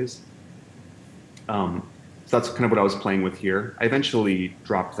flyaways. So that's kind of what I was playing with here. I eventually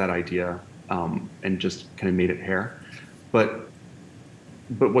dropped that idea and just kind of made it hair. But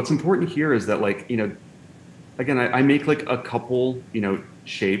what's important here is that like, again, I make like a couple,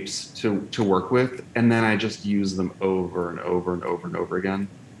 shapes to work with, and then I just use them over and over and over and over again,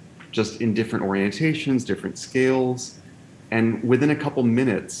 just in different orientations, different scales. And within a couple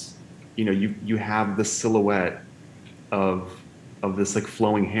minutes, you have the silhouette of this like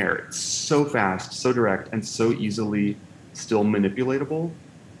flowing hair. It's so fast, so direct, and so easily still manipulatable.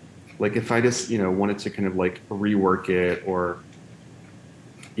 Like if I just, wanted to kind of like rework it, or,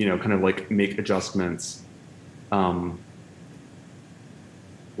 kind of like make adjustments,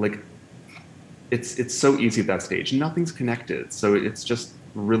 like it's so easy at that stage. Nothing's connected. So it's just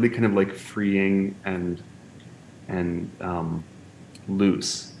really kind of like freeing and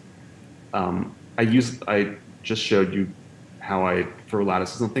loose. I just showed you how I throw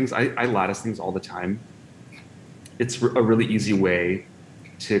lattices and things. I lattice things all the time. It's a really easy way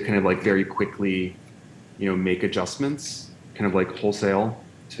to kind of like very quickly, make adjustments, kind of like wholesale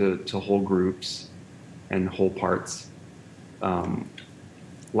to whole groups and whole parts.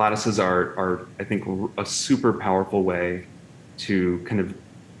 Lattices are, I think, a super powerful way to kind of,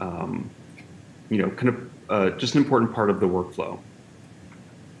 just an important part of the workflow.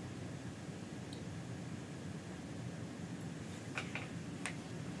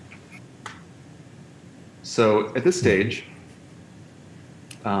 So at this stage,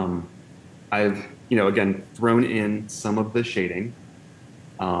 I've, again, thrown in some of the shading,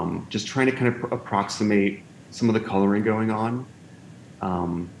 just trying to kind of approximate some of the coloring going on.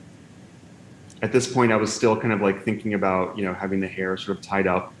 At this point, I was still kind of like thinking about, having the hair sort of tied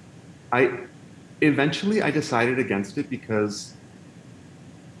up. Eventually I decided against it because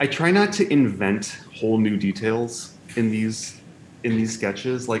I try not to invent whole new details in these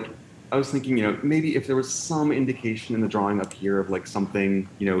sketches. Like I was thinking, maybe if there was some indication in the drawing up here of like something,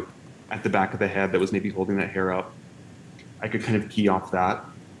 at the back of the head that was maybe holding that hair up, I could kind of key off that.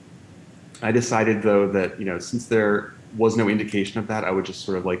 I decided though that, since there was no indication of that, I would just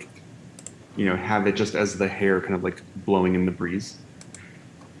sort of like, have it just as the hair kind of like blowing in the breeze.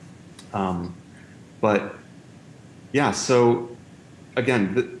 But yeah, so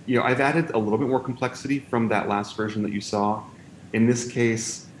again, I've added a little bit more complexity from that last version that you saw. In this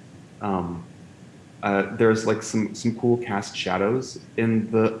case, there's like some cool cast shadows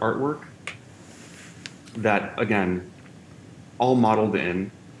in the artwork that, again, all modeled in,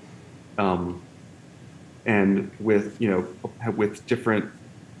 and with with different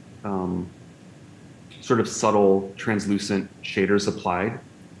sort of subtle translucent shaders applied.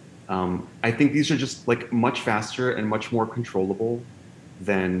 I think these are just like much faster and much more controllable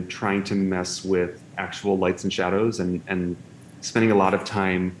than trying to mess with actual lights and shadows and spending a lot of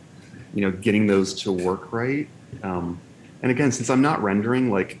time, getting those to work right. And again, since I'm not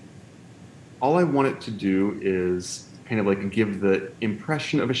rendering, like all I want it to do is kind of like give the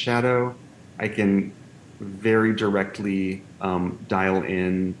impression of a shadow. I can very directly dial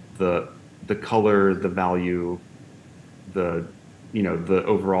in the color, the value, the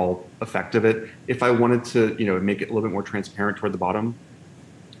overall effect of it. If I wanted to, make it a little bit more transparent toward the bottom,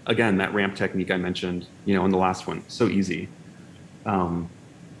 again, that ramp technique I mentioned, in the last one, so easy.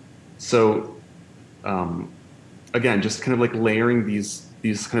 Again, just kind of like layering these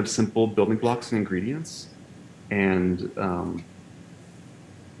kind of simple building blocks and ingredients, and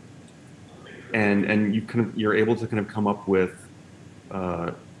you're able to kind of come up with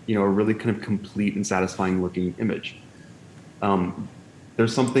a really kind of complete and satisfying looking image.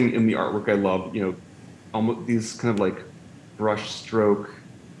 There's something in the artwork I love, almost these kind of like brush stroke,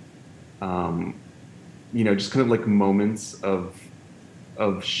 just kind of like moments of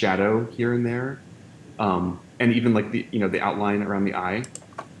shadow here and there, and even like the outline around the eye.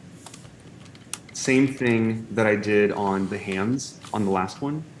 Same thing that I did on the hands on the last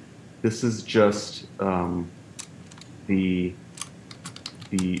one. This is just the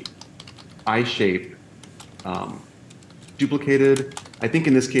eye shape duplicated. I think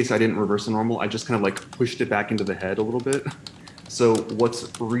in this case I didn't reverse the normal. I just kind of like pushed it back into the head a little bit. So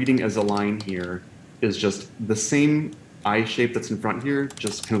what's reading as a line here is just the same eye shape that's in front here,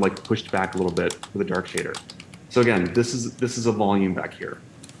 just kind of like pushed back a little bit with a dark shader. So again, this is a volume back here.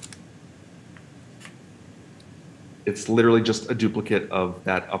 It's literally just a duplicate of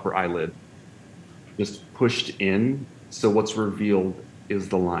that upper eyelid, just pushed in. So what's revealed is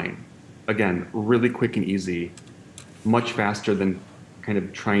the line. Again, really quick and easy, much faster than kind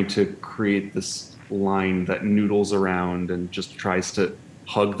of trying to create this line that noodles around and just tries to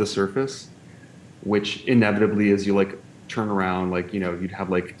hug the surface, which inevitably, as you like turn around, like, you'd have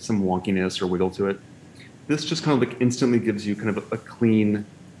like some wonkiness or wiggle to it. This just kind of like instantly gives you kind of a clean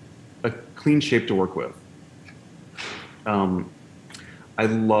shape to work with. I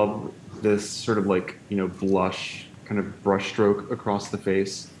love this sort of like, blush kind of brush stroke across the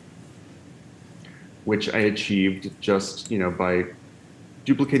face, which I achieved just, by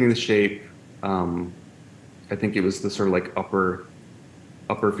duplicating the shape. I think it was the sort of like upper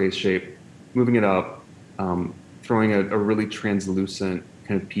face shape, moving it up, throwing a really translucent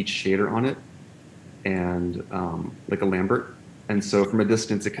kind of peach shader on it, and like a Lambert. And so from a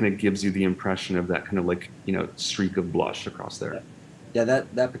distance, it kind of gives you the impression of that kind of like, streak of blush across there. Yeah,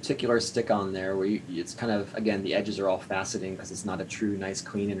 that particular stick on there where it's kind of, again, the edges are all faceting because it's not a true, nice,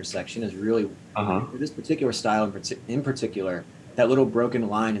 clean intersection is really, for this particular style in particular, that little broken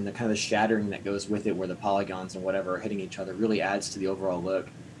line and the kind of the shattering that goes with it where the polygons and whatever are hitting each other really adds to the overall look.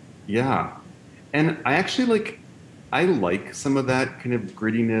 Yeah. And I actually I like some of that kind of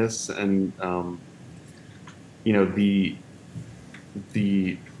grittiness and,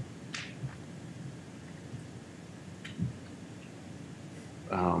 the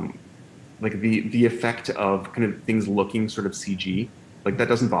like the effect of kind of things looking sort of CG, like that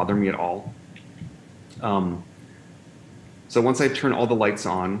doesn't bother me at all. So once I turn all the lights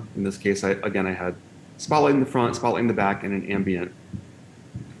on, in this case, I had spotlight in the front, spotlight in the back, and an ambient.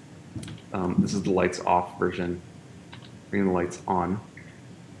 This is the lights off version, bringing the lights on.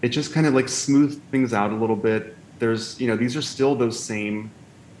 it just kind of like smoothed things out a little bit. There's, these are still those same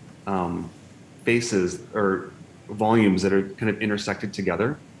faces or volumes that are kind of intersected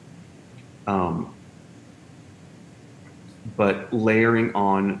together. But layering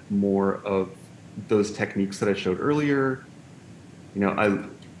on more of those techniques that I showed earlier, the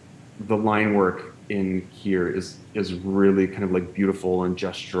line work in here is really kind of like beautiful and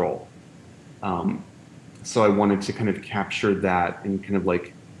gestural. So I wanted to kind of capture that and kind of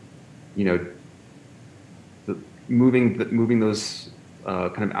like, moving those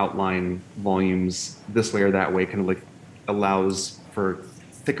kind of outline volumes this way or that way kind of like allows for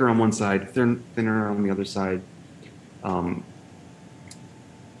thicker on one side, thinner on the other side.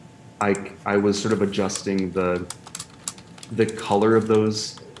 I was sort of adjusting the color of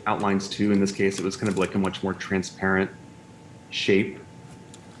those outlines too. In this case, it was kind of like a much more transparent shape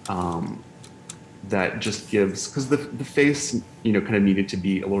that just gives, because the face, kind of needed to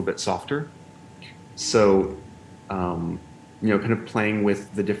be a little bit softer. So, kind of playing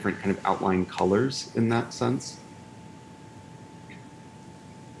with the different kind of outline colors in that sense.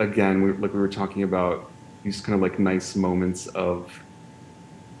 Again, like we were talking about these kind of like nice moments of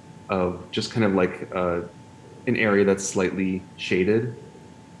just kind of like an area that's slightly shaded.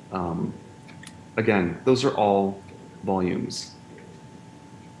 Again, those are all volumes,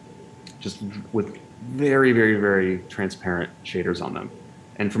 just with very, very, very transparent shaders on them.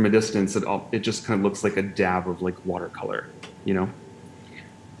 And from a distance, it just kind of looks like a dab of like watercolor,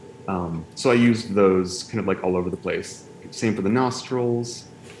 So I used those kind of like all over the place. Same for the nostrils.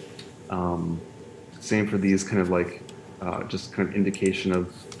 Same for these kind of like just kind of indication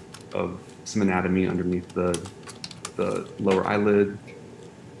of some anatomy underneath the lower eyelid.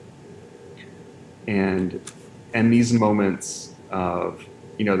 And these moments of,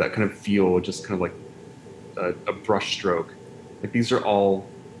 that kind of feel just kind of like a brush stroke. Like these are all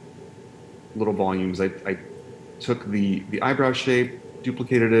little volumes. I took the eyebrow shape,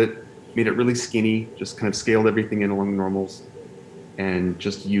 duplicated it, made it really skinny, just kind of scaled everything in along the normals, and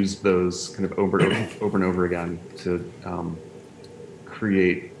just used those kind of over and over again to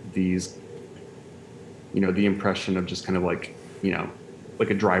create these, the impression of just kind of like, like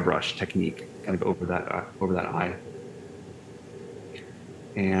a dry brush technique kind of over that eye.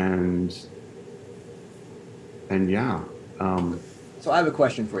 And yeah. So I have a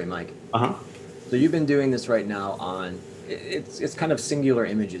question for you, Mike. Uh-huh. So you've been doing this right now on, it's kind of singular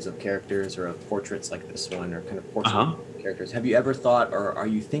images of characters or of portraits like this one, or kind of portraits of characters. Have you ever thought, or are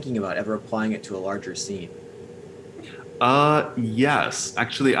you thinking about ever applying it to a larger scene? Yes,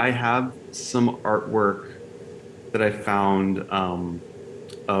 actually I have some artwork that I found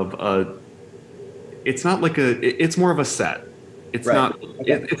it's not like it's more of a set. It's right. not,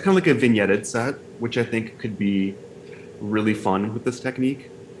 okay. It's kind of like a vignetted set, which I think could be really fun with this technique.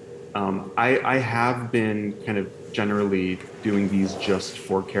 I have been kind of generally doing these just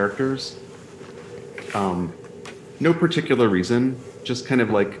for characters. No particular reason, just kind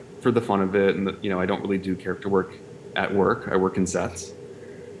of like for the fun of it. And I don't really do character work at work. I work in sets.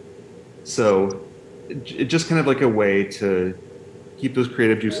 So it just kind of like a way to keep those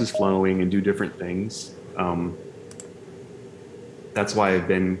creative juices flowing and do different things. That's why I've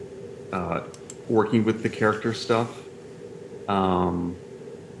been working with the character stuff.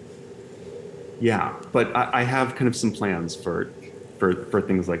 Yeah, but I have kind of some plans for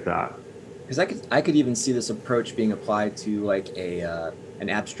things like that. Because I could even see this approach being applied to like an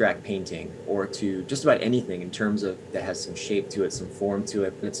abstract painting, or to just about anything in terms of that has some shape to it, some form to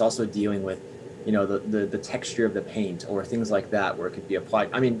it, but it's also dealing with, the texture of the paint or things like that, where it could be applied.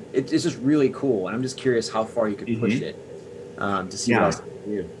 I mean, it's just really cool, and I'm just curious how far you could push it to see what else you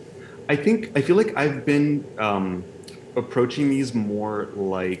can do. I feel like I've been approaching these more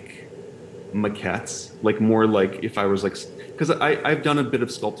like maquettes, like more like if I was like, because I've done a bit of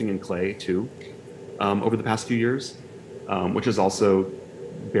sculpting in clay too over the past few years, which is also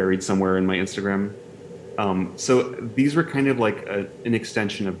buried somewhere in my Instagram. So these were kind of like an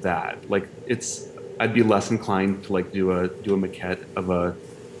extension of that. Like I'd be less inclined to like do a maquette of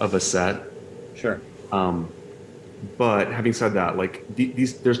a set. Sure. But having said that, like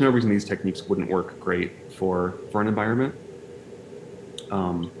there's no reason these techniques wouldn't work great for an environment.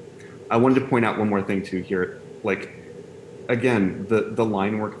 I wanted to point out one more thing too here. Like, again, the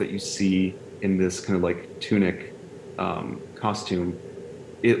line work that you see in this kind of like tunic costume,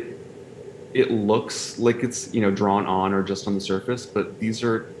 it looks like it's drawn on or just on the surface, but these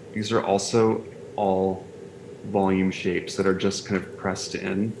are also all volume shapes that are just kind of pressed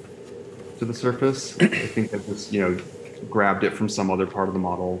in to the surface. I think I just grabbed it from some other part of the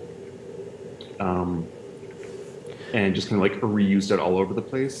model. and just kind of like reused it all over the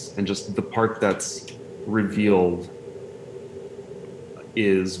place. And just the part that's revealed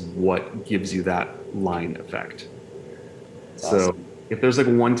is what gives you that line effect. So awesome. if there's like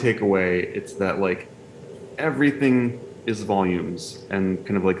one takeaway, it's that like everything is volumes, and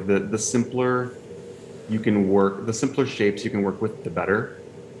kind of like the simpler you can work, the simpler shapes you can work with, the better.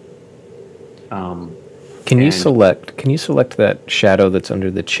 Can you select that shadow that's under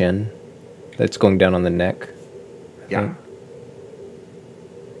the chin, that's going down on the neck? Yeah.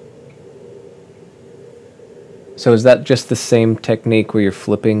 So is that just the same technique where you're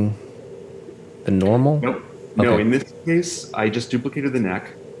flipping the normal? Nope. No, Okay. in this case, I just duplicated the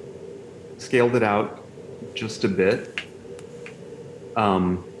neck, scaled it out just a bit,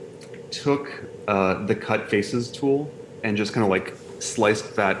 took the cut faces tool and just kind of like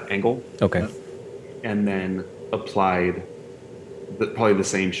sliced that angle. Okay. And then applied probably the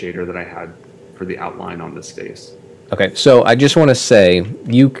same shader that I had for the outline on this face. Okay, so I just want to say,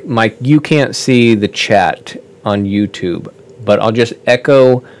 Mike, you can't see the chat on YouTube, but I'll just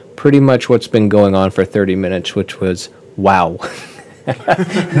echo pretty much what's been going on for 30 minutes, which was, wow.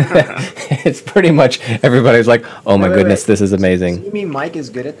 It's pretty much, everybody's like, oh my goodness, this is amazing. So you mean Mike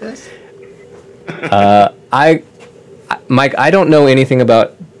is good at this? Mike, I don't know anything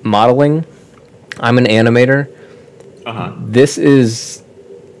about modeling. I'm an animator. This is,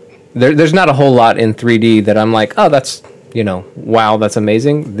 there's not a whole lot in 3D that I'm like, oh, that's, wow, that's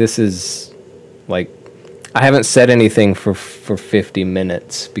amazing. This is like, I haven't said anything for 50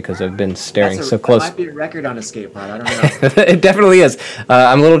 minutes because I've been staring so close. That might be a record on Escape Pod. I don't know. It definitely is.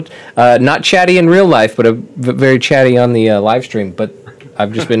 I'm a little, not chatty in real life, but very chatty on the live stream. But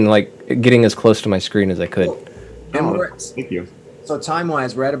I've just been like getting as close to my screen as I could. Thank you. So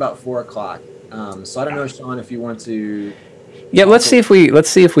time-wise, we're at about 4 o'clock. So I don't know, Sean, if you want to. Yeah, let's see if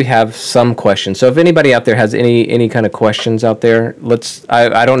we have some questions. So if anybody out there has any kind of questions out there,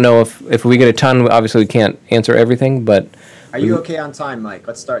 I don't know if we get a ton. Obviously, we can't answer everything, but. Are you okay on time, Mike?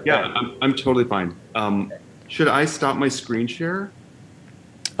 Let's start. Yeah, I'm totally fine. Should I stop my screen share?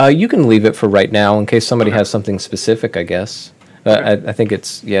 You can leave it for right now in case somebody has something specific, I guess. I think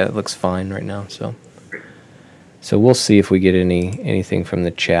it looks fine right now. So we'll see if we get anything from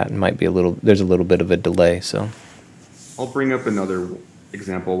the chat. It might be there's a little bit of a delay. So I'll bring up another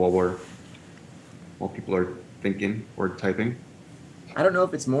example while people are thinking or typing. I don't know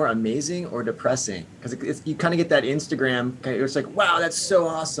if it's more amazing or depressing, because you kind of get that Instagram. It's like, wow, that's so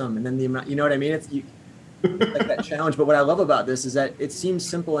awesome, and then the amount, you know what I mean? It's like that challenge. But what I love about this is that it seems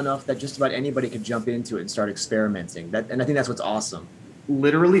simple enough that just about anybody could jump into it and start experimenting. And I think that's what's awesome.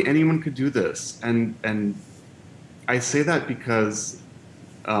 Literally anyone could do this, and I say that because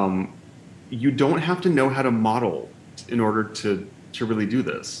you don't have to know how to model in order to really do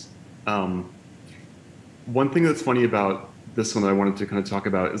this. One thing that's funny about this one that I wanted to kind of talk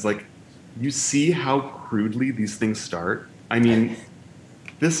about is like, you see how crudely these things start. I mean,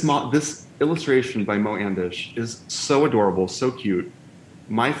 this illustration by Mo Andish is so adorable, so cute.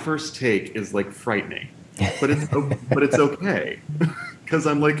 My first take is like frightening, but it's okay because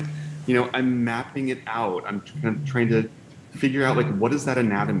I'm like, I'm mapping it out. I'm kind of trying to figure out like, what is that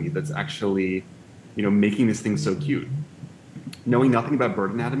anatomy that's actually, making this thing so cute. Knowing nothing about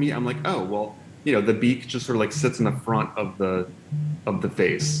bird anatomy, I'm like, oh well, the beak just sort of like sits in the front of the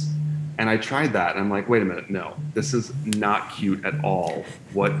face. And I tried that, and I'm like, wait a minute, no, this is not cute at all.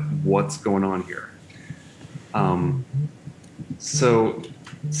 What's going on here? So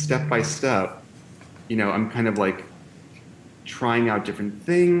step by step, I'm kind of like trying out different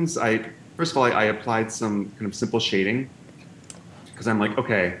things. First of all, I applied some kind of simple shading because I'm like,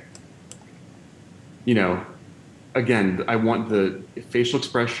 okay, again, I want the facial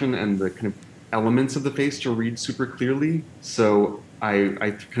expression and the kind of elements of the face to read super clearly. So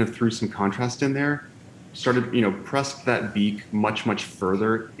I kind of threw some contrast in there, started, pressed that beak much, much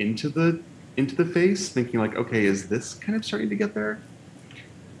further into the face, thinking like, okay, is this kind of starting to get there?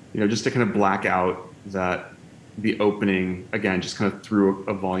 Just to kind of black out the opening, again, just kind of threw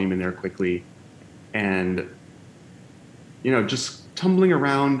a volume in there quickly. And, just tumbling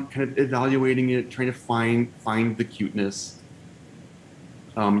around, kind of evaluating it, trying to find the cuteness.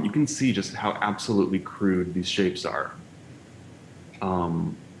 You can see just how absolutely crude these shapes are.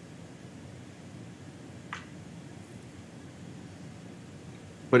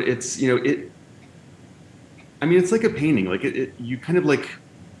 But it's, it's like a painting. Like you kind of like,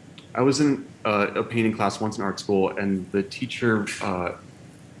 I was in a painting class once in art school, and the teacher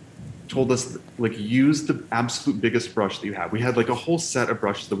told us, like, use the absolute biggest brush that you have. We had like a whole set of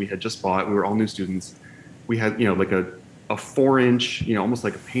brushes that we had just bought. We were all new students. We had, like a 4-inch, almost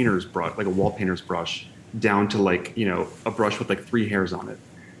like a painter's brush, like a wall painter's brush, down to like, you know, a brush with like 3 hairs on it.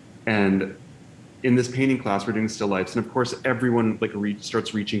 And in this painting class, we're doing still lifes. And of course, everyone like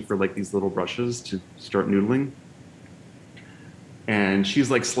starts reaching for like these little brushes to start noodling. And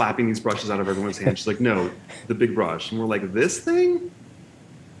she's like slapping these brushes out of everyone's hands. She's like, no, the big brush. And we're like, this thing?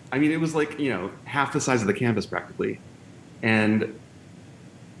 I mean, it was like, you know, half the size of the canvas practically. And,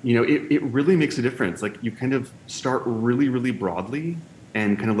 you know, it really makes a difference. Like you kind of start really, really broadly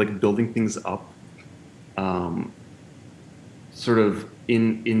and kind of like building things up sort of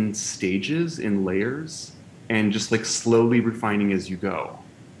in stages, in layers, and just like slowly refining as you go.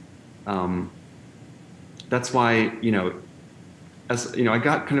 That's why, you know, as you know, I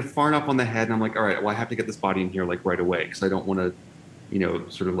got kind of far enough on the head and I'm like, all right, well, I have to get this body in here like right away because I don't want to, you know,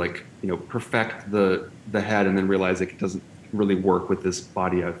 sort of like, you know, perfect the head and then realize like it doesn't really work with this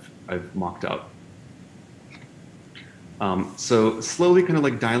body I've mocked up. So slowly kind of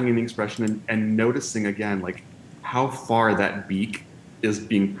like dialing in the expression and noticing again, like how far that beak is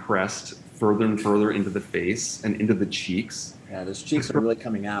being pressed further and further into the face and into the cheeks. Yeah, those cheeks are really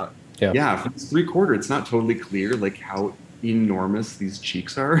coming out. Yeah, from this 3/4, it's not totally clear like how enormous these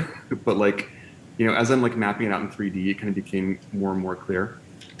cheeks are, but like, you know, as I'm like mapping it out in 3D, it kind of became more and more clear.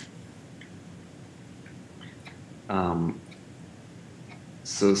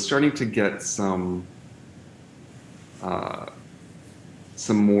 So starting to get some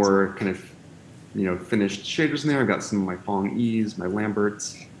more kind of, you know, finished shaders in there. I've got some of my Fong E's, my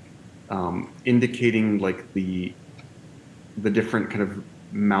Lamberts, indicating like the different kind of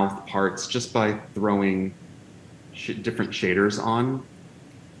mouth parts just by throwing different shaders on.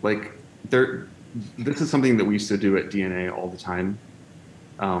 Like this is something that we used to do at DNA all the time.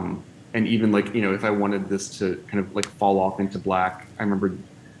 And even like, you know, if I wanted this to kind of like fall off into black, I remember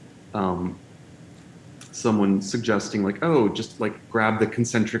someone suggesting like, oh, just like grab the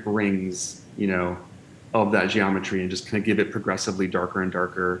concentric rings, you know, of that geometry and just kind of give it progressively darker and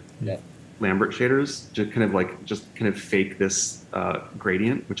darker Lambert shaders to kind of like just kind of fake this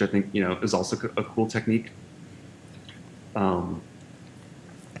gradient, which I think, you know, is also a cool technique.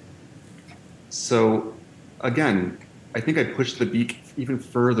 So again, I think I pushed the beak even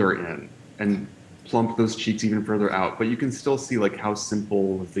further in and plumped those cheeks even further out, but you can still see like how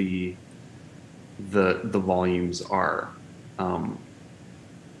simple the volumes are,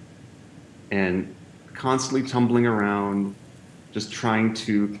 and constantly tumbling around, just trying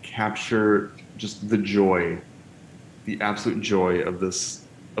to capture just the joy, the absolute joy of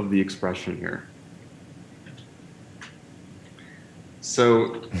the expression here.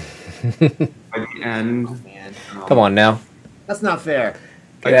 So by the end, Oh, man. Come on now. That's not fair.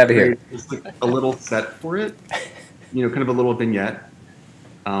 Get out of here. Just like a little set for it, you know, kind of a little vignette.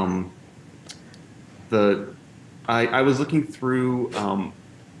 I was looking through,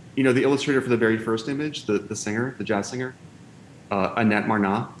 you know, the illustrator for the very first image, the singer, the jazz singer, Annette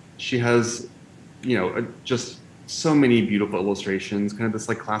Marnat. She has, you know, just so many beautiful illustrations, kind of this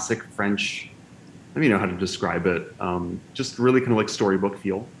like classic French, I don't even know how to describe it, just really kind of like storybook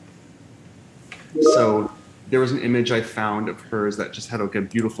feel. So there was an image I found of hers that just had like a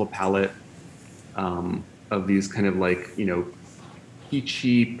beautiful palette of these kind of like, you know,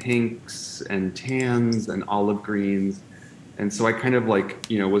 peachy pinks and tans and olive greens. And so I kind of like,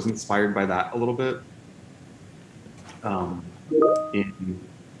 you know, was inspired by that a little bit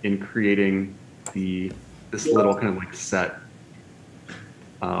in creating this little kind of like set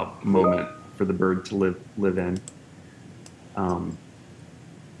moment for the bird to live in.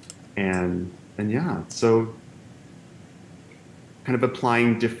 And yeah, so kind of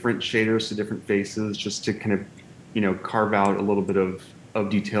applying different shaders to different faces just to kind of, you know, carve out a little bit of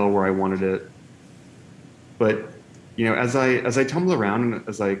detail where I wanted it. But, you know, as I tumble around and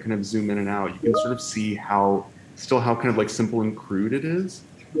as I kind of zoom in and out, you can sort of see how kind of like simple and crude it is.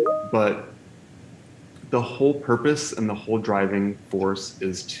 But the whole purpose and the whole driving force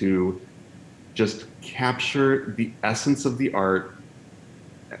is to just capture the essence of the art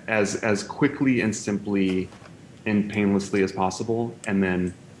as quickly and simply and painlessly as possible. And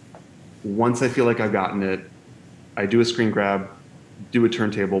then once I feel like I've gotten it, I do a screen grab, do a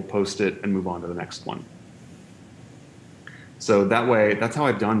turntable, post it, and move on to the next one. So that way, that's how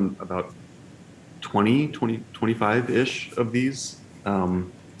I've done about 25-ish of these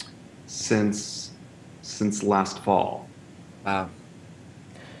since last fall. Wow.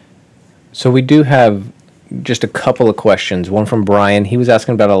 So we do have just a couple of questions. One from Brian. He was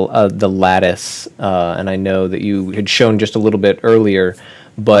asking about the lattice, and I know that you had shown just a little bit earlier.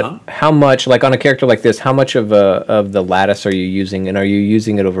 But how much, like on a character like this, how much of the lattice are you using? And are you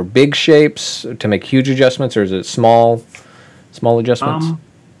using it over big shapes to make huge adjustments, or is it small adjustments?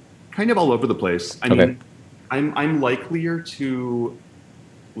 kind of all over the place. I Okay. mean, I'm likelier to,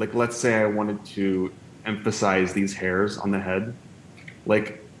 like, let's say I wanted to emphasize these hairs on the head.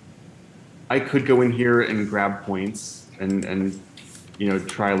 Like, I could go in here and grab points and you know,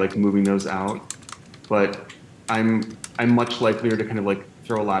 try like moving those out, but I'm much likelier to kind of like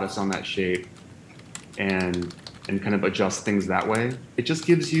throw a lattice on that shape and kind of adjust things that way. It just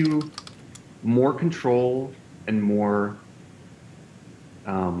gives you more control and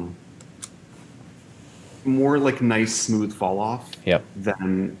um, more like nice smooth fall off Yep.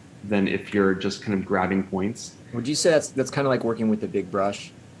 than if you're just kind of grabbing points. Would you say that's kind of like working with a big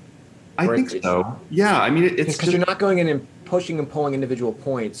brush? I Or think so. Yeah, I mean it's because just you're not going in and pushing and pulling individual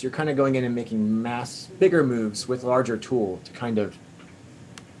points. You're kind of going in and making bigger moves with larger tool to kind of.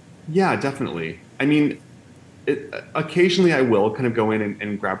 yeah, definitely. I mean, occasionally I will kind of go in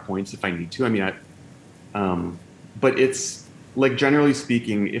and grab points if I need to. I mean, but it's like generally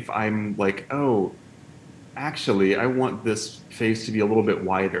speaking, if I'm like, oh, actually, I want this face to be a little bit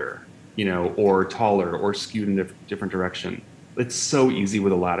wider, you know, or taller, or skewed in a different direction. It's so easy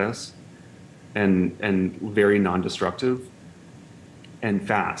with a lattice, and very non-destructive and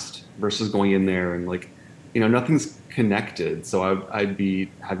fast versus going in there and like, you know, nothing's connected. So I'd be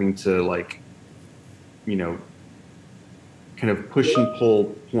having to like, you know, kind of push and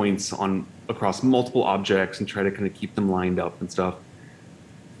pull points on across multiple objects and try to kind of keep them lined up and stuff.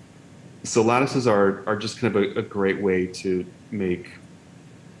 So lattices are just kind of a great way to make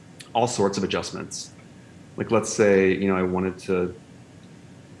all sorts of adjustments. Like let's say, you know, I wanted to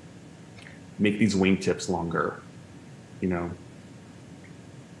make these wingtips longer, you know.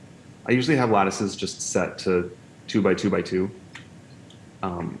 I usually have lattices just set to 2 by 2 by 2.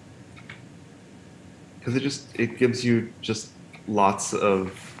 Because it gives you just lots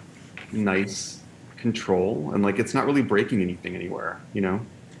of nice control, and like it's not really breaking anything anywhere, you know.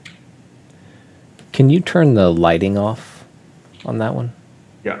 Can you turn the lighting off on that one?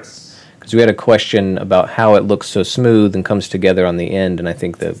 Yes. Because we had a question about how it looks so smooth and comes together on the end, and I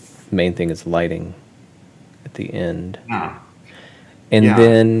think the main thing is lighting at the end. Yeah. And Yeah.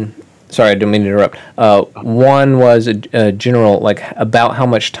 then, sorry, I didn't mean to interrupt. One was a general, like, about how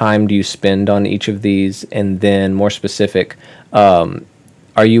much time do you spend on each of these? And then, more specific,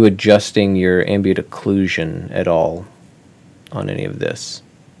 are you adjusting your ambient occlusion at all on any of this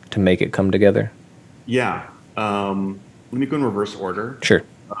to make it come together? Yeah. Let me go in reverse order. Sure.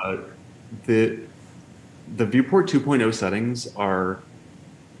 The viewport 2.0 settings are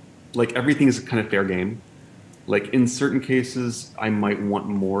like everything is kind of fair game. Like in certain cases, I might want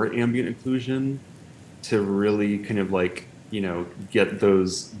more ambient occlusion to really kind of like, you know, get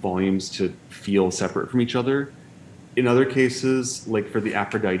those volumes to feel separate from each other. In other cases, like for the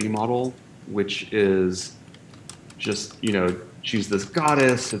Aphrodite model, which is just, you know, she's this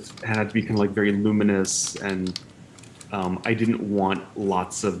goddess, it had to be kind of like very luminous, and I didn't want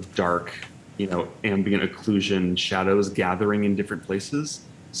lots of dark, you know, ambient occlusion shadows gathering in different places.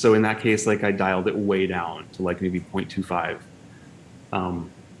 So in that case, like I dialed it way down to like maybe 0.25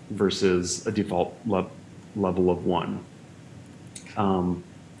 versus a default level of 1.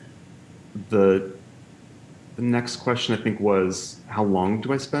 The next question I think was, how long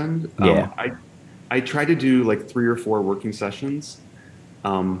do I spend? Yeah. I try to do like 3 or 4 working sessions.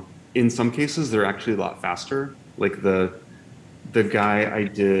 In some cases, they're actually a lot faster. Like the guy I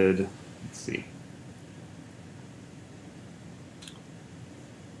did, let's see.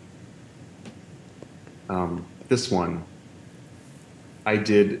 This one I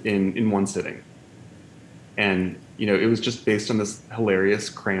did in one sitting. And, you know, it was just based on this hilarious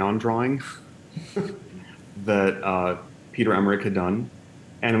crayon drawing that Peter Emmerich had done.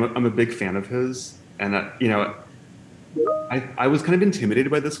 And I'm a big fan of his. And, you know, I was kind of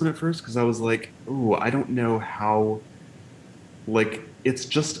intimidated by this one at first because I was like, ooh, I don't know how, like, it's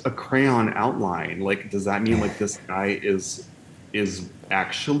just a crayon outline. Like, does that mean like this guy is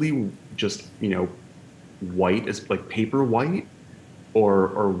actually just, you know, white, is like paper white,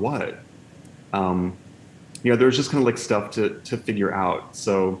 or what? You know, there's just kind of like stuff to figure out.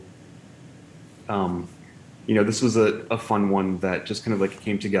 So, you know, this was a fun one that just kind of like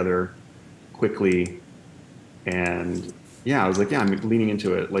came together quickly. And yeah, I was like, yeah, I'm leaning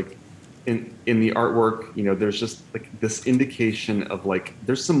into it. Like in the artwork, you know, there's just like this indication of like,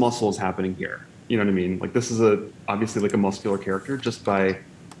 there's some muscles happening here. You know what I mean? Like this is obviously like a muscular character just by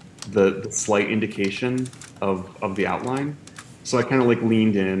the slight indication of the outline. So I kind of like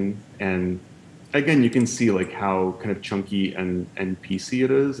leaned in, and again, you can see like how kind of chunky and piecey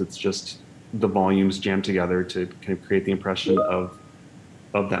it is. It's just the volumes jammed together to kind of create the impression of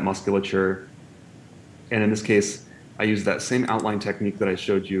that musculature. And in this case, I used that same outline technique that I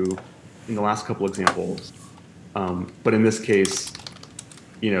showed you in the last couple examples. But in this case,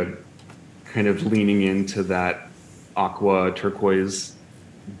 you know, kind of leaning into that aqua turquoise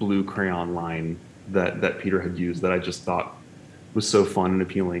blue crayon line that Peter had used that I just thought was so fun and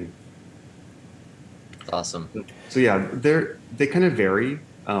appealing. Awesome. So yeah, they kind of vary,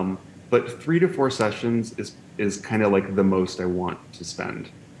 but 3 to 4 sessions is kind of like the most I want to spend.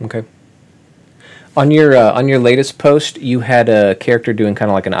 Okay. On your latest post, you had a character doing kind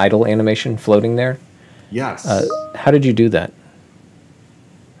of like an idle animation floating there. Yes. How did you do that?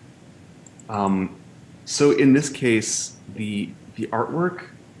 So in this case, the artwork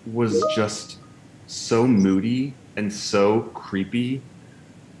was just so moody and so creepy,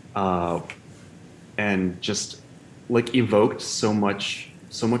 and just like evoked so much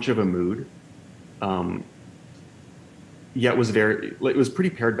of a mood. Yeah, it was pretty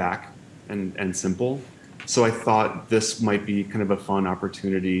pared back and simple. So I thought this might be kind of a fun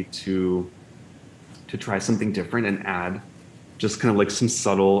opportunity to try something different and add just kind of like some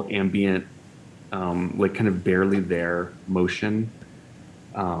subtle ambient, like kind of barely there motion.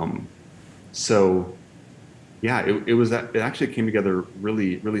 So yeah, it actually came together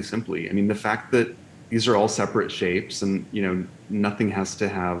really, really simply. I mean, the fact that these are all separate shapes and, you know, nothing has to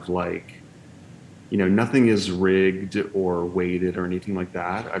have like, you know, nothing is rigged or weighted or anything like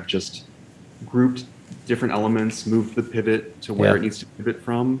that. I've just grouped different elements, moved the pivot to where it needs to pivot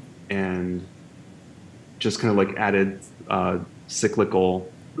from, and just kind of like added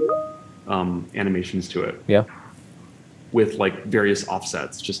cyclical animations to it. Yeah. With like various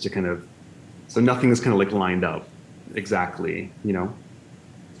offsets, just to kind of, so nothing is kind of like lined up exactly, you know?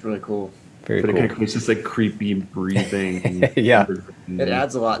 It's really cool. Very but cool. It kind of creates this like creepy breathing. Yeah. It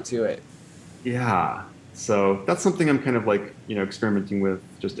adds a lot to it. Yeah. So that's something I'm kind of like, you know, experimenting with.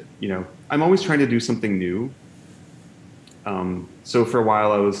 Just, you know, I'm always trying to do something new. So for a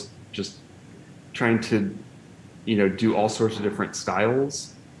while I was just trying to, you know, do all sorts of different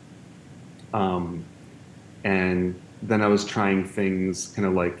styles. And then I was trying things kind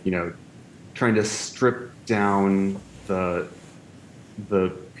of like, you know, trying to strip down the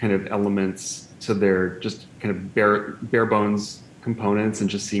kind of elements to their just kind of bare bones components and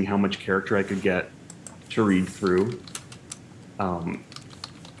just seeing how much character I could get to read through. So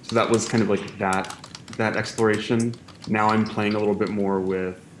that was kind of like that exploration. Now I'm playing a little bit more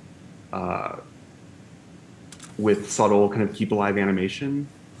with subtle kind of keep alive animation.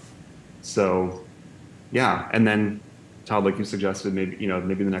 So yeah, and then Todd, like you suggested, maybe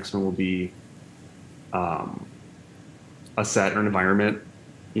the next one will be a set or an environment,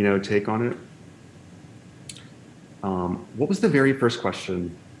 you know, take on it. What was the very first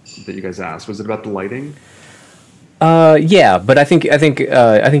question that you guys asked? Was it about the lighting? Yeah, but I think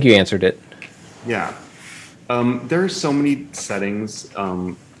you answered it. Yeah. There are so many settings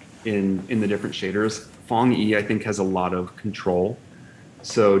in the different shaders. Fong E, I think, has a lot of control.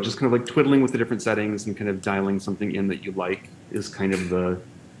 So just kind of like twiddling with the different settings and kind of dialing something in that you like is kind of the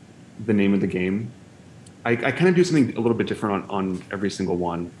name of the game. I kind of do something a little bit different on every single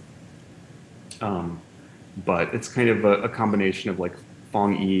one. But it's kind of a combination of like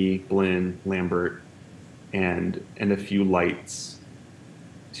Fong E, Blinn, Lambert, and a few lights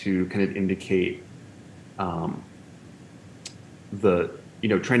to kind of indicate trying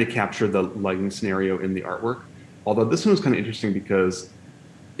to capture the lighting scenario in the artwork. Although this one was kind of interesting because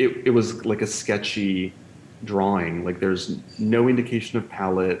it was like a sketchy drawing. Like there's no indication of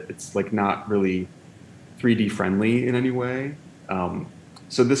palette. It's like not really 3D friendly in any way.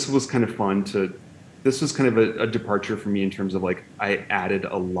 So this was kind of fun this was kind of a departure for me in terms of like, I added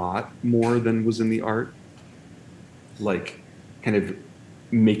a lot more than was in the art. Like kind of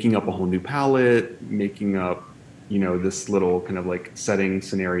making up a whole new palette, making up, you know, this little kind of like setting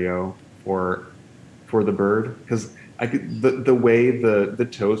scenario for the bird. Because the way the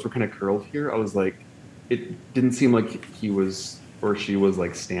toes were kind of curled here, I was like, it didn't seem like he was or she was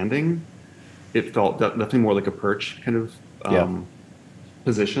like standing. It felt nothing more like a perch kind of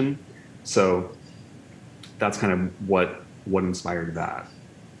position. So that's kind of what inspired that.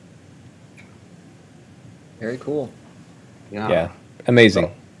 Very cool. Yeah.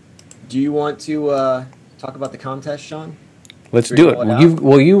 Amazing. Do you want to talk about the contest, Sean? Let's do it.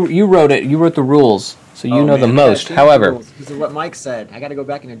 You wrote it. You wrote the rules, so you know the most. However, because of what Mike said, I got to go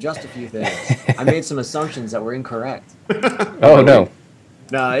back and adjust a few things. I made some assumptions that were incorrect. Oh no.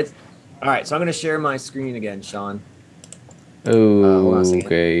 No, it's all right. So I'm going to share my screen again, Sean.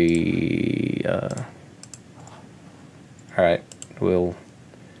 Okay. All right. We'll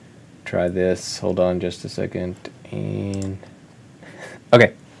try this. Hold on just a second. And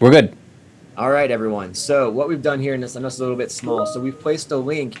okay, we're good. All right, everyone. So what we've done here, and this, I know it's a little bit small, so we've placed a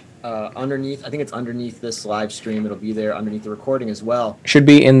link underneath, I think it's underneath this live stream. It'll be there underneath the recording as well. Should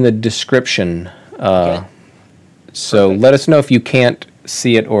be in the description. Okay. So Perfect. let us know if you can't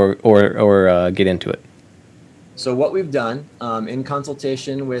see it or get into it. So what we've done in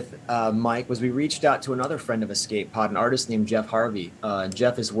consultation with Mike was we reached out to another friend of Escape Pod, an artist named Jeff Harvey.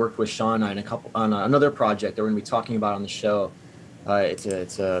 Jeff has worked with Sean and I on another project that we're going to be talking about on the show.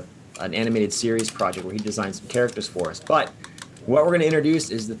 It's an animated series project where he designed some characters for us. But what we're going to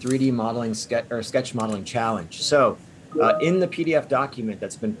introduce is the 3D modeling sketch modeling challenge. So in the PDF document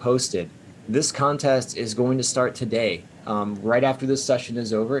that's been posted, this contest is going to start today. Right after this session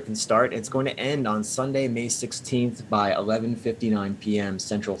is over, it can start. It's going to end on Sunday, May 16th by 11:59 p.m.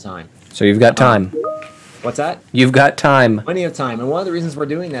 Central Time. So you've got time. What's that? You've got time. Plenty of time. And one of the reasons we're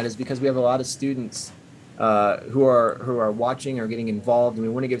doing that is because we have a lot of students who are watching or getting involved, and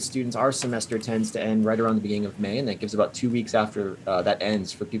we want to give students. Our semester tends to end right around the beginning of May, and that gives about 2 weeks after that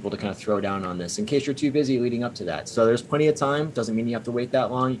ends for people to kind of throw down on this in case you're too busy leading up to that. So there's plenty of time. Doesn't mean you have to wait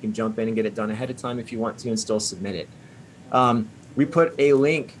that long. You can jump in and get it done ahead of time if you want to and still submit it. We put a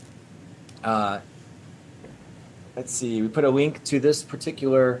link. Let's see. We put a link to this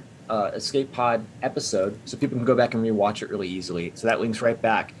particular Escape Pod episode, so people can go back and rewatch it really easily. So that link's right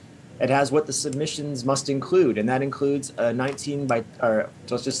back. It has what the submissions must include, and that includes a 19 by, or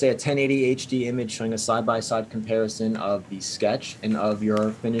let's just say a 1080 HD image showing a side-by-side comparison of the sketch and of your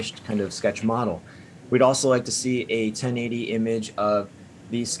finished kind of sketch model. We'd also like to see a 1080 image of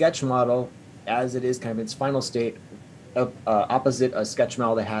the sketch model as it is kind of in its final state, opposite a sketch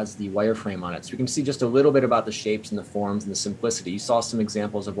model that has the wireframe on it. So we can see just a little bit about the shapes and the forms and the simplicity. You saw some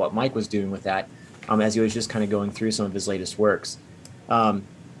examples of what Mike was doing with that as he was just kind of going through some of his latest works.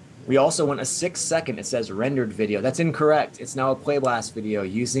 We also want a 6-second, it says rendered video. That's incorrect. It's now a Playblast video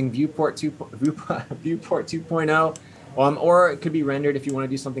using Viewport 2.0. Or it could be rendered. If you want to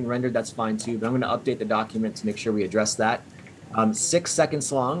do something rendered, that's fine too. But I'm going to update the document to make sure we address that. 6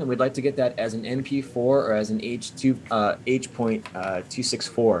 seconds long, and we'd like to get that as an MP4 or as an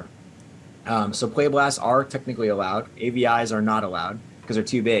H.264. So Playblasts are technically allowed. AVIs are not allowed because they're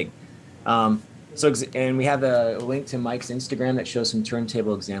too big. And we have a link to Mike's Instagram that shows some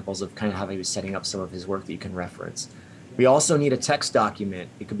turntable examples of kind of how he was setting up some of his work that you can reference. We also need a text document.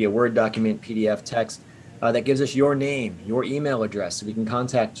 It could be a Word document, PDF, text, that gives us your name, your email address, so we can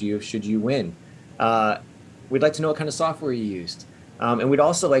contact you should you win. We'd like to know what kind of software you used. And we'd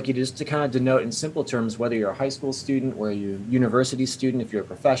also like you just to kind of denote in simple terms whether you're a high school student or you're a university student, if you're a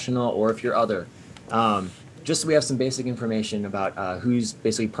professional, or if you're other. Just so we have some basic information about who's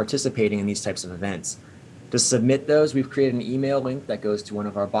basically participating in these types of events. To submit those, we've created an email link that goes to one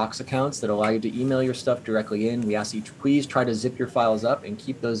of our Box accounts that allow you to email your stuff directly in. We ask you to please try to zip your files up and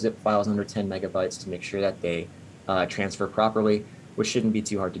keep those zip files under 10 megabytes to make sure that they transfer properly, which shouldn't be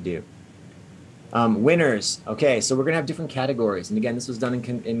too hard to do. Winners. Okay, so we're going to have different categories. And again, this was done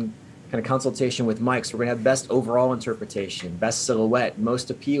in kind of consultation with Mike. So we're going to have best overall interpretation, best silhouette, most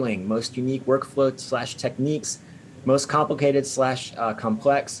appealing, most unique workflow / techniques, most complicated /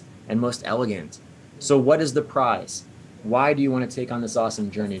 complex, and most elegant. So what is the prize? Why do you want to take on this awesome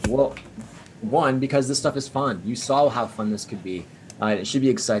journey? Well, one, because this stuff is fun. You saw how fun this could be. It should be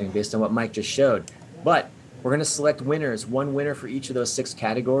exciting based on what Mike just showed. But we're going to select winners, one winner for each of those 6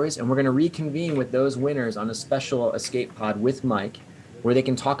 categories, and we're going to reconvene with those winners on a special Escape Pod with Mike, where they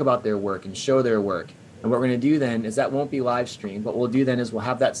can talk about their work and show their work. And what we're going to do then is that won't be live streamed. What we'll do then is we'll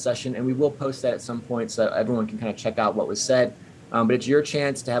have that session, and we will post that at some point so that everyone can kind of check out what was said. But it's your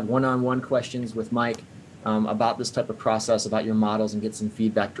chance to have one-on-one questions with Mike about this type of process, about your models, and get some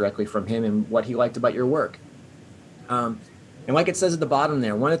feedback directly from him and what he liked about your work. And like it says at the bottom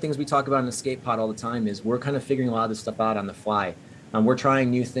there, one of the things we talk about in Escape Pod all the time is we're kind of figuring a lot of this stuff out on the fly. We're trying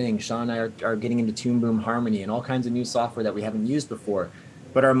new things. Sean and I are getting into Toon Boom Harmony and all kinds of new software that we haven't used before.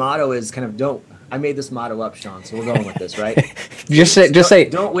 But our motto is kind of I made this motto up, Sean, so we're going with this, right? Just say.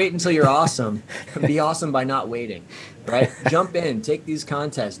 Don't wait until you're awesome. Be awesome by not waiting, right? Jump in, take these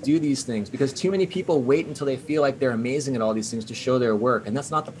contests, do these things, because too many people wait until they feel like they're amazing at all these things to show their work, and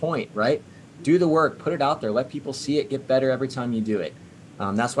that's not the point, right? Do the work, put it out there, let people see it, get better every time you do it.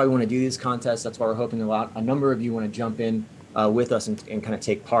 That's why we want to do these contests. That's why we're hoping a number of you want to jump in with us and kind of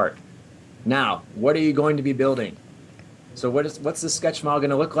take part. Now, what are you going to be building? So what's this sketch model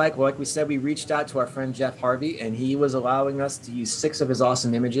going to look like? Well, like we said, we reached out to our friend Jeff Harvey, and he was allowing us to use 6 of his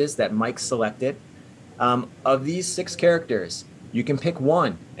awesome images that Mike selected. Of these 6 characters, you can pick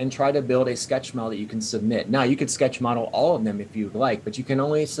one and try to build a sketch model that you can submit. Now, you could sketch model all of them if you'd like, but you can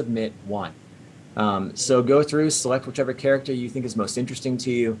only submit one. So go through, select whichever character you think is most interesting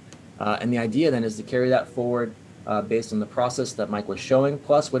to you, And the idea then is to carry that forward based on the process that Mike was showing,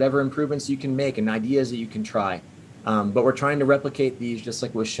 plus whatever improvements you can make and ideas that you can try. But we're trying to replicate these just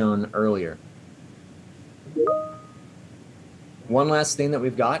like was shown earlier. One last thing that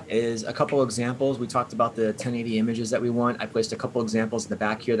we've got is a couple examples. We talked about the 1080 images that we want. I placed a couple examples in the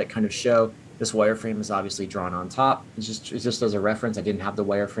back here that kind of show this wireframe is obviously drawn on top. It's just as a reference. I didn't have the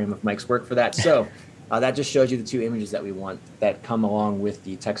wireframe of Mike's work for that. So that just shows you the two images that we want that come along with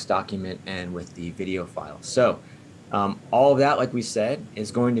the text document and with the video file. So all of that, like we said,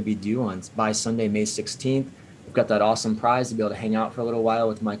 is going to be due by Sunday, May 16th. We've got that awesome prize to be able to hang out for a little while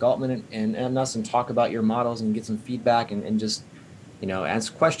with Mike Altman and us and talk about your models and get some feedback and just, you know,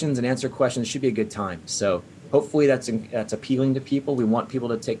 ask questions and answer questions. It should be a good time. So hopefully that's appealing to people. We want people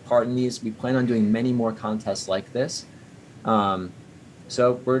to take part in these. We plan on doing many more contests like this.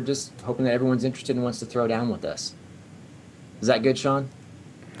 So we're just hoping that everyone's interested and wants to throw down with us. Is that good, Sean?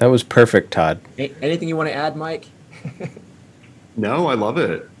 That was perfect, Todd. Anything you want to add, Mike? No, I love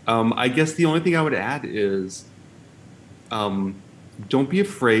it. I guess the only thing I would add is don't be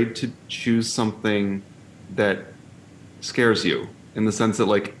afraid to choose something that scares you, in the sense that,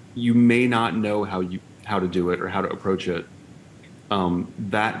 like, you may not know how to do it or how to approach it.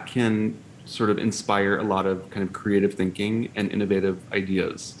 That can sort of inspire a lot of kind of creative thinking and innovative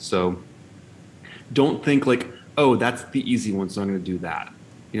ideas. So don't think like, oh, that's the easy one, so I'm going to do that.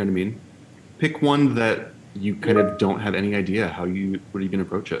 You know what I mean? Pick one that you kind of don't have any idea what are you going to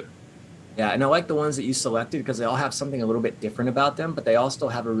approach it. Yeah, and I like the ones that you selected because they all have something a little bit different about them, but they all still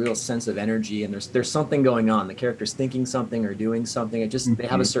have a real sense of energy, and there's something going on. The character's thinking something or doing something. It just they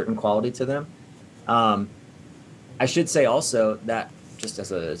have a certain quality to them. I should say also that just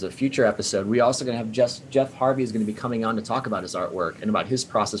as a future episode, we also going to have Jeff Harvey is going to be coming on to talk about his artwork and about his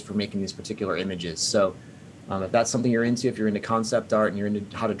process for making these particular images. So if that's something you're into, if you're into concept art and you're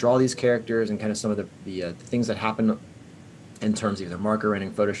into how to draw these characters and kind of some of the things that happen in terms of either marker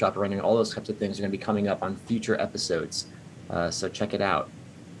rendering, Photoshop rendering, all those types of things are going to be coming up on future episodes. So check it out.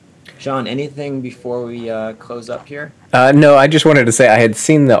 Sean, anything before we close up here? No, I just wanted to say I had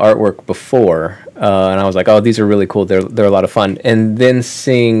seen the artwork before, and I was like, oh, these are really cool. They're a lot of fun. And then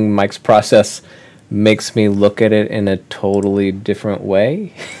seeing Mike's process makes me look at it in a totally different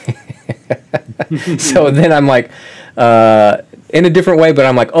way. So then I'm like, in a different way, but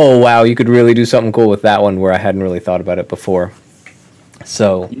I'm like, oh, wow, you could really do something cool with that one where I hadn't really thought about it before.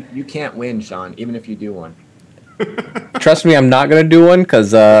 So you can't win, Sean, even if you do one. Trust me, I'm not going to do one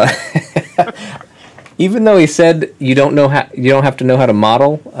because even though he said you don't have to know how to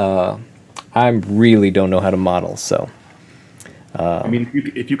model, I really don't know how to model. So I mean,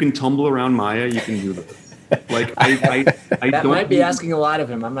 if you can tumble around Maya, you can do this. Like I that might be asking a lot of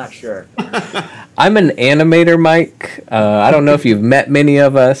him. I'm not sure. I'm an animator, Mike. I don't know if you've met many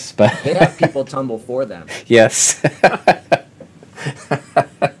of us, but they have people tumble for them. Yes.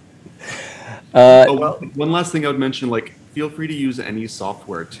 One last thing I would mention, like, feel free to use any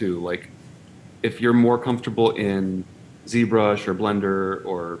software too. Like, if you're more comfortable in ZBrush or Blender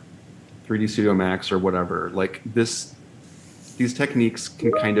or 3D Studio Max or whatever, like these techniques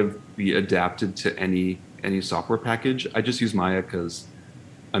can kind of be adapted to any software package. I just use Maya because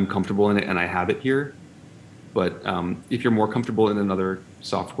I'm comfortable in it and I have it here. But if you're more comfortable in another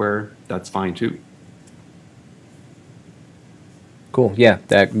software, that's fine too. Cool. Yeah,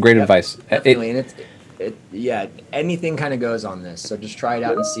 great advice. Definitely, yeah, anything kind of goes on this. So just try it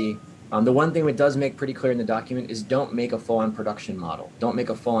out and see. The one thing it does make pretty clear in the document is don't make a full-on production model. Don't make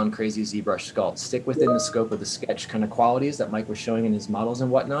a full-on crazy ZBrush sculpt. Stick within the scope of the sketch kind of qualities that Mike was showing in his models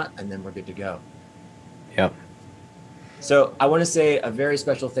and whatnot, and then we're good to go. Yep. So I want to say a very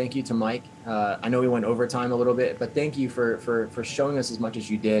special thank you to Mike. I know we went overtime a little bit, but thank you for showing us as much as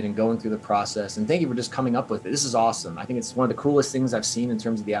you did and going through the process. And thank you for just coming up with it. This is awesome. I think it's one of the coolest things I've seen in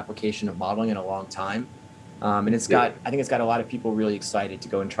terms of the application of modeling in a long time. And I think it's got a lot of people really excited to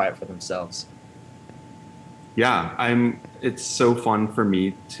go and try it for themselves. Yeah, it's so fun for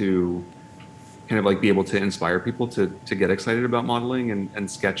me to kind of like be able to inspire people to get excited about modeling and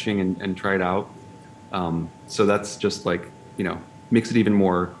sketching and try it out. So that's just like, makes it even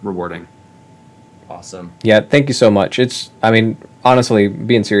more rewarding. Awesome. Yeah, thank you so much. Honestly,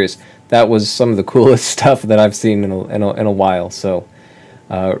 being serious, that was some of the coolest stuff that I've seen in a while. So,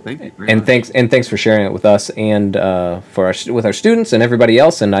 thank you very much. Thanks for sharing it with us and with our students and everybody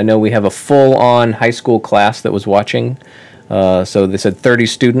else. And I know we have a full-on high school class that was watching. So they said 30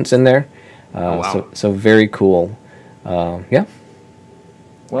 students in there. Oh, wow. So very cool. Yeah.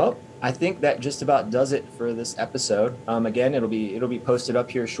 Well, I think that just about does it for this episode. Again, it'll be posted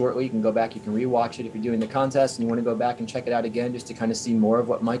up here shortly. You can go back, you can rewatch it if you're doing the contest and you want to go back and check it out again just to kind of see more of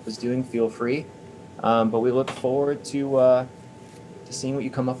what Mike was doing. Feel free. But we look forward to seeing what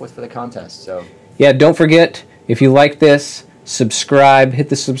you come up with for the contest. So yeah, don't forget, if you like this, subscribe, hit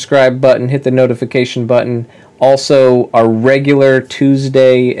the subscribe button, hit the notification button. Also, our regular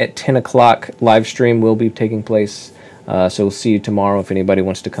Tuesday at 10 o'clock live stream will be taking place. So we'll see you tomorrow if anybody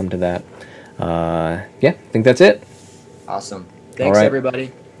wants to come to that. Yeah, I think that's it. Awesome. Thanks, right.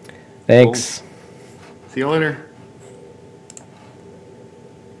 everybody. Thanks. Cool. See you later.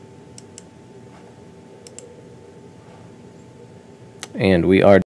 And we are